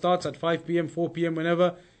Asr starts at 5 p.m., 4 p.m.,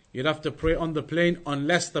 whenever, you'd have to pray on the plane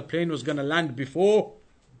unless the plane was going to land before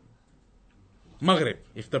Maghrib.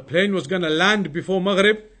 If the plane was going to land before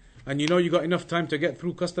Maghrib, and you know you got enough time to get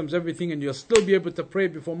through customs, everything, and you'll still be able to pray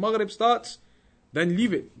before Maghrib starts, then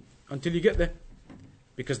leave it until you get there.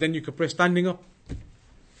 Because then you could pray standing up.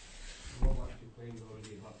 What about if your plane's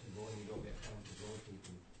already about to go and you don't get time to go, so you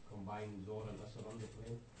can combine Dhuhr and Asr on the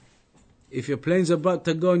plane? If your plane's about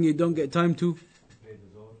to go and you don't get time to, Pray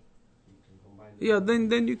the Dhuhr, you can combine yeah,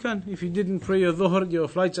 then you can. If you didn't pray your Dhuhr, your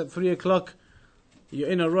flight's at 3 o'clock, you're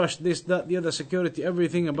in a rush, this, that, the other, security,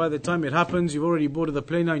 everything, and by the time it happens, you've already boarded the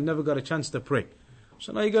plane now, you never got a chance to pray.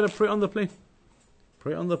 So now you got to pray on the plane.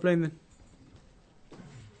 Pray on the plane then.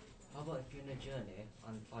 How about if you're in a journey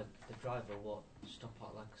and like the driver will stop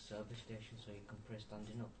at like a service station so you can pray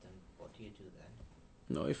standing up, then what do you do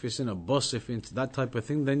then? No, if it's in a bus, if it's that type of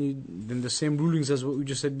thing, then the same rulings as what we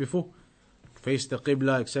just said before. Face the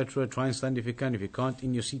Qibla, etc. Try and stand if you can. If you can't,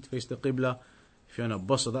 in your seat, face the Qibla. If you're on a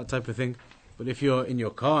bus or that type of thing. But if you're in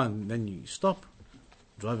your car and then you stop,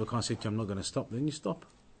 driver can't say to you, I'm not going to stop, then you stop.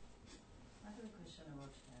 I have a question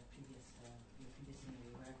about your previous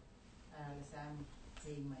interview where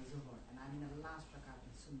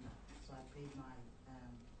prayed my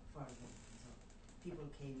fard. So people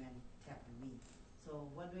came and tapped on me. So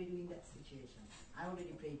what do I do in that situation? I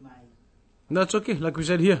already prayed my. That's okay, like we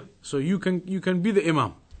said here. So you can be the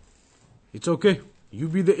imam. It's okay. You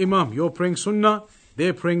be the imam. You're praying sunnah,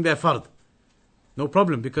 they're praying their fard. No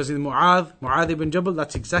problem, because in Muadh ibn Jabal,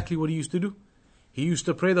 that's exactly what he used to do. He used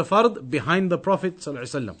to pray the fard behind the Prophet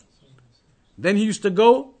ﷺ. Then he used to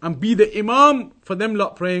go and be the imam for them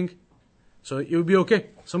lot praying. So it will be okay.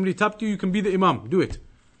 Somebody tapped you, you can be the imam. Do it.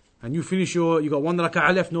 And you finish you got 1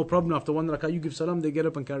 rak'ah left, no problem. After 1 rak'ah, you give salam, they get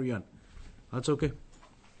up and carry on. That's okay.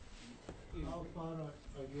 How far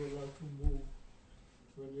are you allowed to move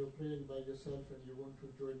when you're praying by yourself and you want to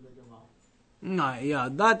join the Jama'ah? Yeah,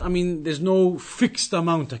 there's no fixed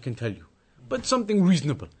amount I can tell you. But something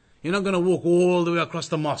reasonable. You're not going to walk all the way across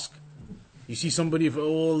the mosque. You see somebody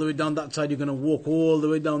all the way down that side, you're going to walk all the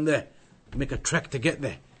way down there. Make a trek to get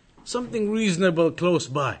there. Something reasonable close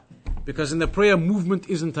by. Because in the prayer, movement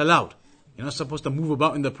isn't allowed. You're not supposed to move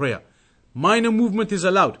about in the prayer. Minor movement is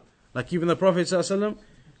allowed. Like even the Prophet ﷺ,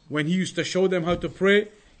 when he used to show them how to pray,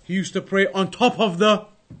 he used to pray on top of the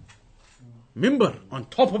mimbar. On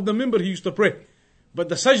top of the mimbar he used to pray. But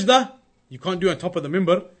the sajda, you can't do on top of the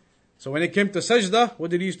mimbar. So when it came to sajda,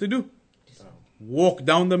 what did he used to do? Walk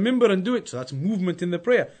down the mimbar and do it. So that's movement in the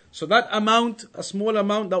prayer. So that amount, a small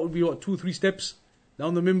amount, that would be 2-3 steps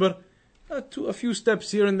down the mimbar. A few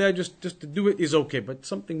steps here and there just to do it is okay. But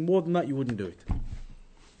something more than that, you wouldn't do it.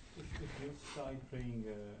 If you start praying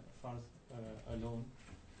first alone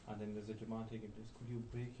and then there's a Jama'ah taking place, could you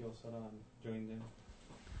break your salah and join them?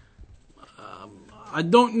 I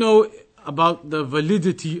don't know about the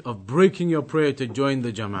validity of breaking your prayer to join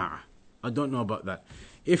the Jama'ah. I don't know about that.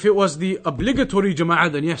 If it was the obligatory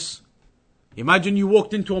Jama'ah, then yes. Imagine you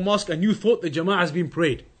walked into a mosque and you thought the Jama'ah has been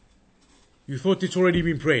prayed. You thought it's already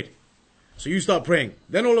been prayed. So you start praying.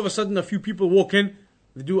 Then all of a sudden a few people walk in,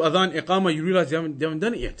 they do adhan, iqamah, you realize they haven't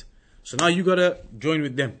done it yet. So now you got to join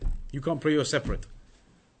with them. You can't pray, you're separate.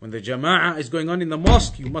 When the Jama'ah is going on in the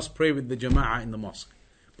mosque, you must pray with the Jama'ah in the mosque.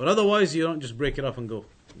 But otherwise, you don't just break it up and go.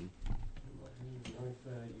 If you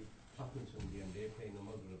tap into somebody and they're praying a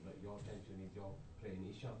Maghrib, but your attention is you're praying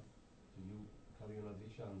Isha, so you carry on as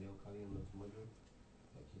Isha and they'll carry on as Maghrib.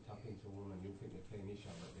 Like you tap into a woman, you think they're playing Isha,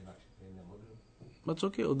 but they're actually playing their Maghrib. That's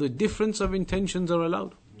okay. The difference of intentions are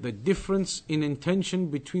allowed. The difference in intention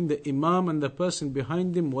between the Imam and the person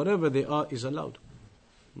behind him, whatever they are, is allowed.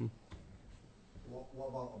 What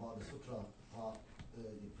about the sutra?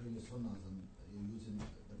 You're praying the sunnahs and you're using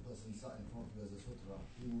the person sat in front of you as a sutra.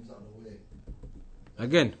 He moves out of the way.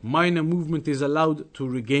 Again, minor movement is allowed to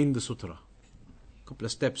regain the sutra. A couple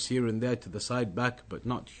of steps here and there to the side, back, but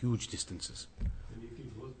not huge distances. And if he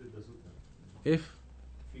goes with the sutra? If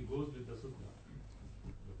he goes with the sutra,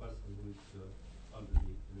 the person who is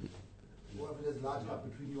already... What if there's a large gap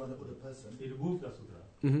between you and the other person? He removes the sutra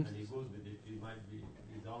and he goes with it. It might be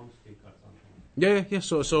his arms take or something. Yeah.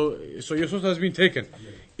 So your sutra has been taken.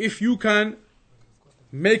 Yes. If you can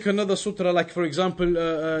make another sutra, like for example,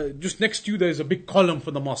 just next to you there is a big column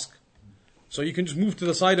for the mosque. So you can just move to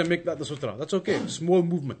the side and make that the sutra. That's okay, small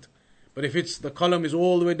movement. But if it's the column is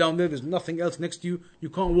all the way down there, there's nothing else next to you, you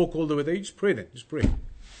can't walk all the way there, you just pray then, just pray.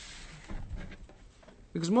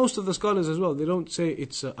 Because most of the scholars as well, they don't say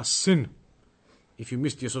it's a sin if you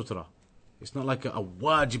missed your sutra. It's not like a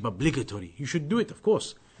wajib obligatory. You should do it, of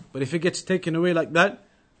course. But if it gets taken away like that,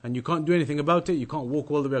 and you can't do anything about it, you can't walk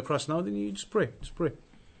all the way across now, then you just pray. Just pray.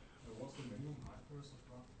 What's the minimum height for a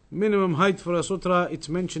sutra? Minimum height for a sutra, it's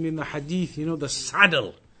mentioned in the hadith, the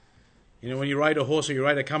saddle. When you ride a horse or you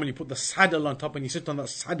ride a camel, you put the saddle on top and you sit on that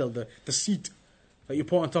saddle, the seat that you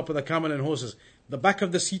put on top of the camel and horses. The back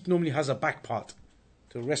of the seat normally has a back part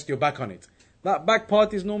to rest your back on it. That back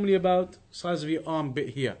part is normally about size of your arm bit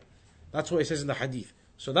here. That's what it says in the hadith.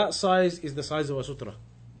 So that size is the size of a sutra.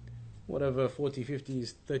 Whatever, 40, 50,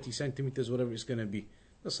 30 centimeters, whatever it's going to be.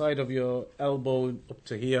 The side of your elbow up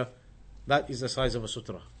to here, that is the size of a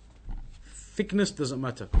sutra. Thickness doesn't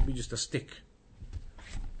matter, could be just a stick.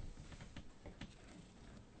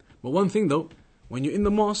 But one thing though, when you're in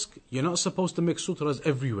the mosque, you're not supposed to make sutras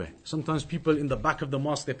everywhere. Sometimes people in the back of the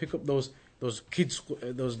mosque, they pick up those kids,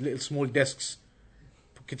 those little small desks.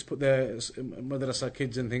 Kids put their madrasa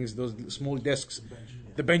kids and things, those small desks,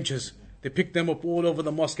 the benches. They pick them up all over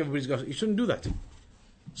the mosque. Everybody's got. You shouldn't do that.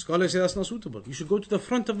 Scholars say that's not suitable. You should go to the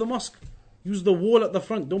front of the mosque. Use the wall at the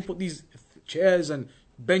front. Don't put these chairs and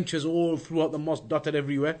benches all throughout the mosque, dotted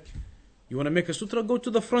everywhere. You want to make a sutra? Go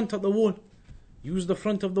to the front of the wall. Use the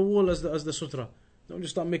front of the wall as the sutra. Don't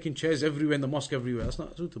just start making chairs everywhere in the mosque everywhere. That's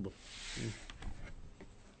not suitable.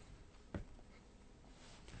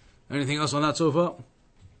 Anything else on that so far?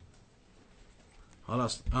 I'll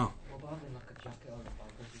ask. What about having like a jacket on the back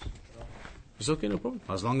of the sutra? It's okay, no problem.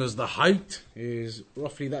 As long as the height is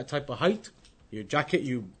roughly that type of height, your jacket,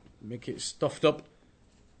 you make it stuffed up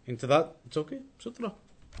into that, it's okay. Sutra.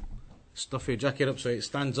 Stuff your jacket up so it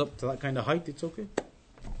stands up to that kind of height, it's okay.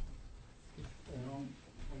 On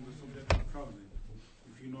the subject of travelling,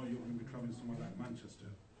 if you know you're going to be travelling somewhere like Manchester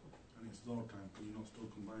and it's Zohar time, can you not still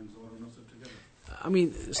combine Zohar and Asr together? I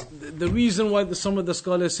mean, the reason why some of the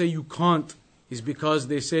scholars say you can't is because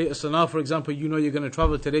they say, so now for example, you know you're going to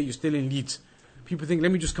travel today, you're still in Leeds. People think, let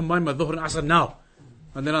me just combine my Dhuhr and Asr now,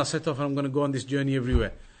 and then I'll set off and I'm going to go on this journey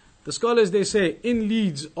everywhere. The scholars, they say, in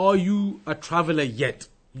Leeds, are you a traveller yet?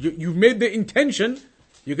 You've made the intention,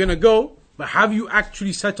 you're going to go, but have you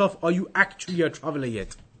actually set off? Are you actually a traveller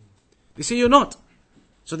yet? They say you're not.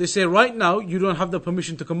 So they say right now, you don't have the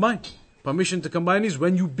permission to combine. Permission to combine is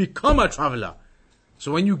when you become a traveller.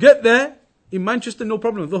 So when you get there, in Manchester, no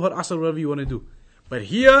problem, Dhuhr, Asr, whatever you want to do. But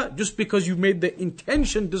here, just because you made the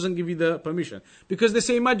intention doesn't give you the permission. Because they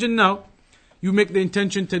say, imagine now, you make the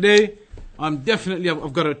intention today, I've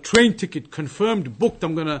got a train ticket confirmed, booked,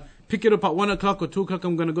 I'm going to pick it up at 1 o'clock or 2 o'clock,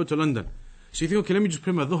 I'm going to go to London. So you think, okay, let me just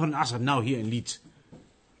pray my Dhuhr and Asr now here in Leeds.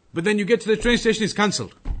 But then you get to the train station, it's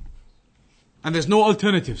cancelled. And there's no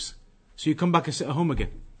alternatives. So you come back and sit at home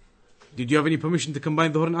again. Did you have any permission to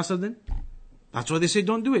combine Dhuhr and Asr then? That's why they say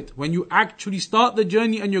don't do it. When you actually start the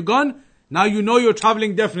journey and you're gone, now you know you're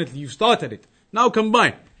traveling definitely. You started it. Now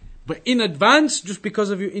combine. But in advance, just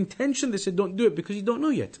because of your intention, they say don't do it because you don't know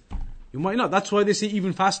yet. You might not. That's why they say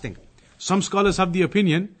even fasting. Some scholars have the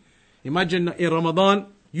opinion, imagine in Ramadan,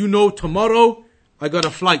 you know tomorrow I got a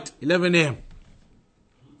flight, 11 a.m.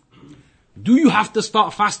 Do you have to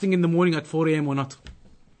start fasting in the morning at 4 a.m. or not?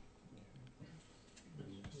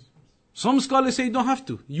 Some scholars say you don't have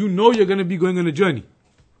to. You know you're going to be going on a journey.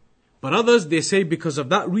 But others, they say because of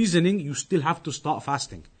that reasoning, you still have to start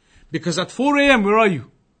fasting. Because at 4 a.m., where are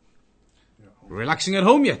you? Relaxing at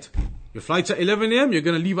home yet. Your flight's at 11 a.m., you're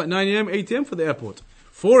going to leave at 9 a.m., 8 a.m. for the airport.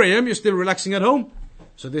 4 a.m., you're still relaxing at home.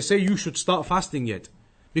 So they say you should start fasting yet.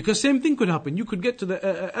 Because same thing could happen. You could get to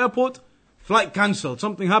the airport, flight cancelled,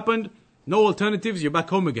 something happened, no alternatives, you're back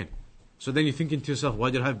home again. So then you're thinking to yourself,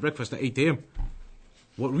 why did I have breakfast at 8 a.m.?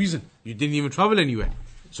 What reason? You didn't even travel anywhere.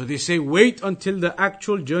 So they say wait until the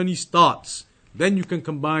actual journey starts. Then you can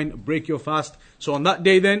combine, break your fast. So on that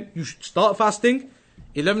day then, you should start fasting.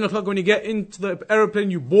 11 o'clock when you get into the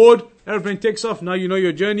aeroplane, you board, aeroplane takes off, now you know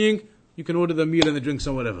you're journeying, you can order the meal and the drinks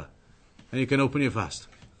and whatever. And you can open your fast.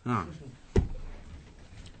 So,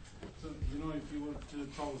 you know, if you were to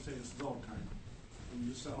travel, say it's Zohar time, and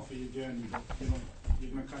you set off for your journey, but you know,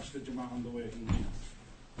 you're going to catch the Jamaat on the way in Leeds.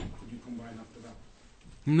 Could you combine after that?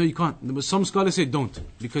 No, you can't. But some scholars say don't,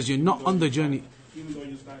 because you're not on the journey. Even though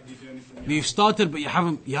you started your journey from You've started, but you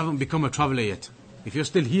haven't become a traveller yet. If you're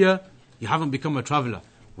still here, you haven't become a traveller.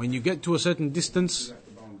 When you get to a certain distance,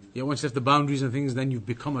 once you left the boundaries and things, then you've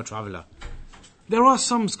become a traveller. There are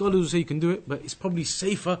some scholars who say you can do it, but it's probably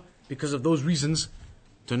safer because of those reasons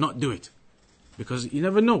to not do it. Because you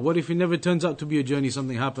never know. What if it never turns out to be a journey,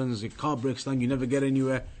 something happens, your car breaks down, you never get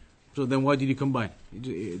anywhere. So then why did you combine?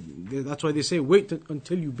 That's why they say wait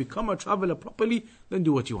until you become a traveller properly, then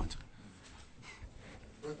do what you want.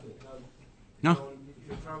 No? If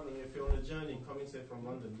you're traveling, if you're on a journey, coming say from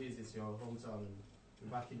London, Leeds is your hometown, and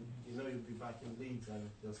you're back in, you know you'll be back in Leeds, and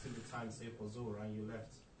there's still the time say for Zohar, and you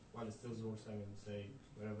left while it's still Zohar time, and say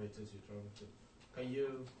wherever it is you're traveling to. Can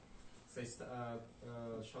you say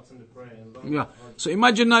shorten the prayer in London? Yeah. So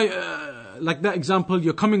imagine now, like that example,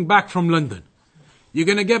 you're coming back from London. You're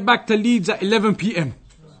going to get back to Leeds at 11 p.m.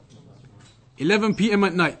 11 p.m.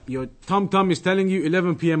 at night. Your tom-tom is telling you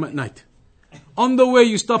 11 p.m. at night. On the way,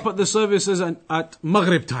 you stop at the services at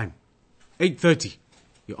Maghrib time, 8:30.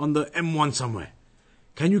 You're on the M1 somewhere.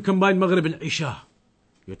 Can you combine Maghrib and Isha?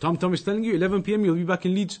 Your tom-tom is telling you 11 p.m. you'll be back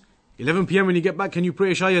in Leeds. 11 p.m. when you get back, can you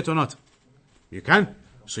pray Isha yet or not? You can.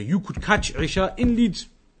 So you could catch Isha in Leeds.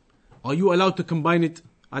 Are you allowed to combine it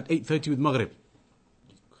at 8:30 with Maghrib?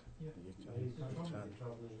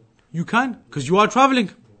 You can, because you are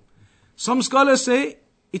traveling. Some scholars say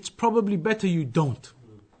it's probably better you don't.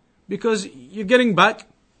 Because you're getting back,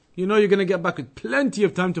 you know you're going to get back with plenty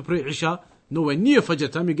of time to pray Isha, nowhere near Fajr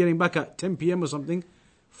time, you're getting back at 10 p.m. or something,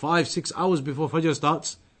 5-6 hours before Fajr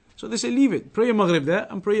starts. So they say leave it, pray your Maghrib there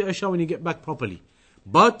and pray your Isha when you get back properly.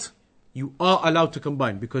 But you are allowed to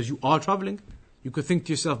combine because you are traveling. You could think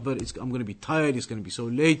to yourself, but I'm going to be tired, it's going to be so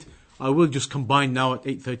late, I will just combine now at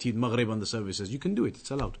 8:30 Maghrib on the services. You can do it,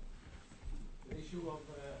 it's allowed. The issue of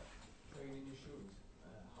praying in your shoes,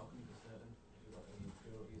 how can you be certain if you've got any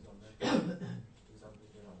impurities on there? For example,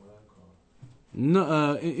 if you're at work or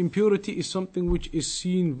No, impurity is something which is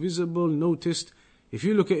seen, visible, noticed. If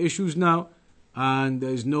you look at your shoes now, and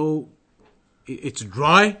there's no, it's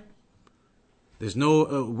dry, there's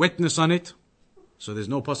no wetness on it, so there's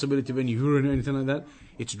no possibility of any urine or anything like that.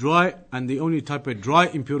 It's dry, and the only type of dry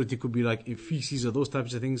impurity could be like feces or those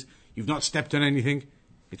types of things. You've not stepped on anything.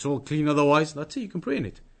 It's all clean otherwise. That's it, you can pray in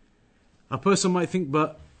it. A person might think,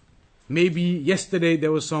 but maybe yesterday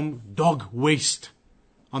there was some dog waste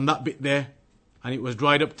on that bit there, and it was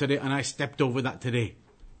dried up today, and I stepped over that today.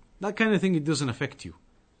 That kind of thing, it doesn't affect you.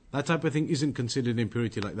 That type of thing isn't considered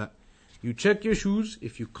impurity like that. You check your shoes.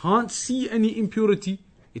 If you can't see any impurity,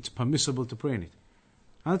 it's permissible to pray in it.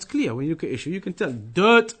 And it's clear. When you look at your shoe, you can tell.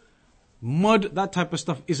 Dirt, mud, that type of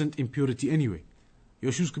stuff isn't impurity anyway.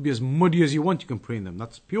 Your shoes could be as muddy as you want. You can pray in them.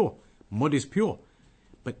 That's pure. Mud is pure.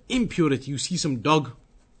 But impurity, you see some dog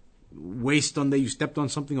waste on there, you stepped on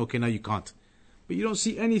something, okay, now you can't. But you don't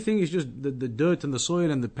see anything, it's just the dirt and the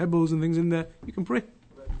soil and the pebbles and things in there, you can pray.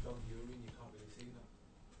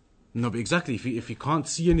 No, but exactly, if you can't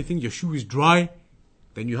see anything, your shoe is dry,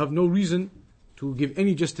 then you have no reason to give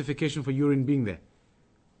any justification for urine being there.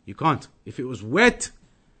 You can't. If it was wet,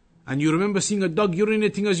 and you remember seeing a dog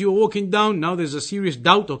urinating as you were walking down, now there's a serious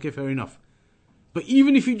doubt, okay, fair enough. But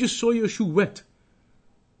even if you just saw your shoe wet,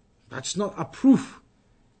 that's not a proof.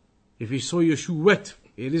 If you saw your shoe wet,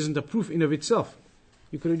 it isn't a proof in of itself.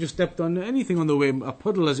 You could have just stepped on anything on the way, a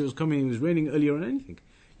puddle as it was coming, it was raining earlier or anything.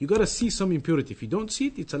 You got to see some impurity. If you don't see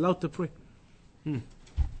it, it's allowed to pray. We're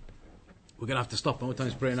going to have to stop. How much time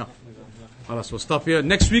is prayer now? We'll stop here.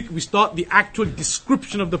 Next week, we start the actual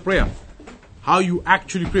description of the prayer. How you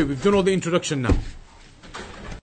actually pray. We've done all the introduction now.